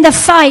stand in the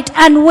fight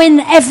and win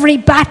every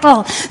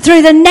battle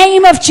through the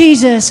name of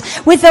Jesus,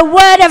 with the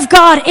word of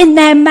God in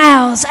their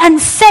mouths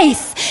and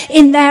faith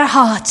in their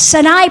hearts.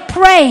 And I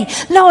pray,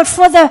 Lord,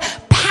 for the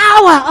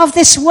power of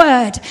this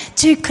word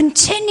to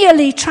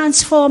continually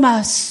transform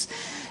us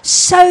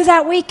so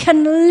that we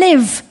can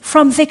live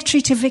from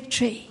victory to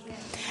victory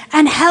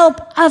and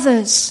help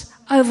others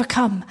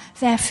overcome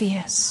their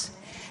fears.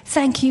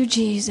 Thank you,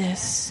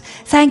 Jesus.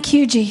 Thank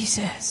you,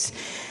 Jesus.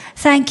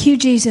 Thank you,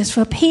 Jesus,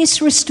 for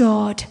peace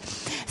restored.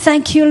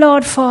 Thank you,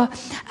 Lord, for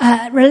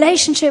a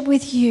relationship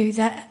with you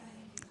that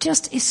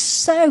just is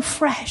so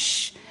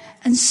fresh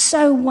and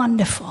so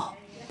wonderful.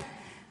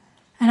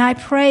 And I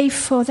pray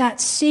for that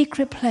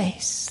secret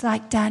place,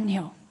 like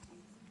Daniel,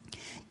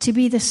 to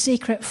be the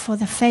secret for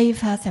the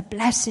favor, the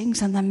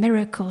blessings, and the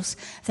miracles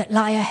that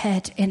lie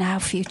ahead in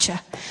our future.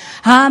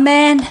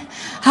 Amen.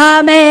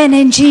 Amen.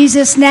 In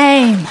Jesus'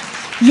 name.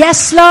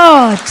 Yes,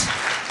 Lord.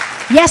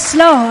 Yes,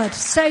 Lord.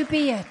 So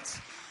be it.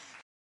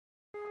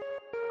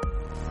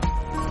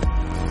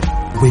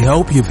 We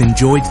hope you've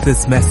enjoyed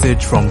this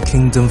message from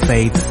Kingdom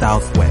Faith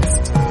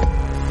Southwest.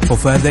 For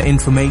further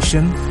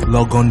information,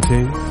 log on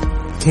to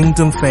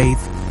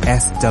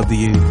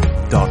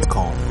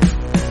kingdomfaithsw.com.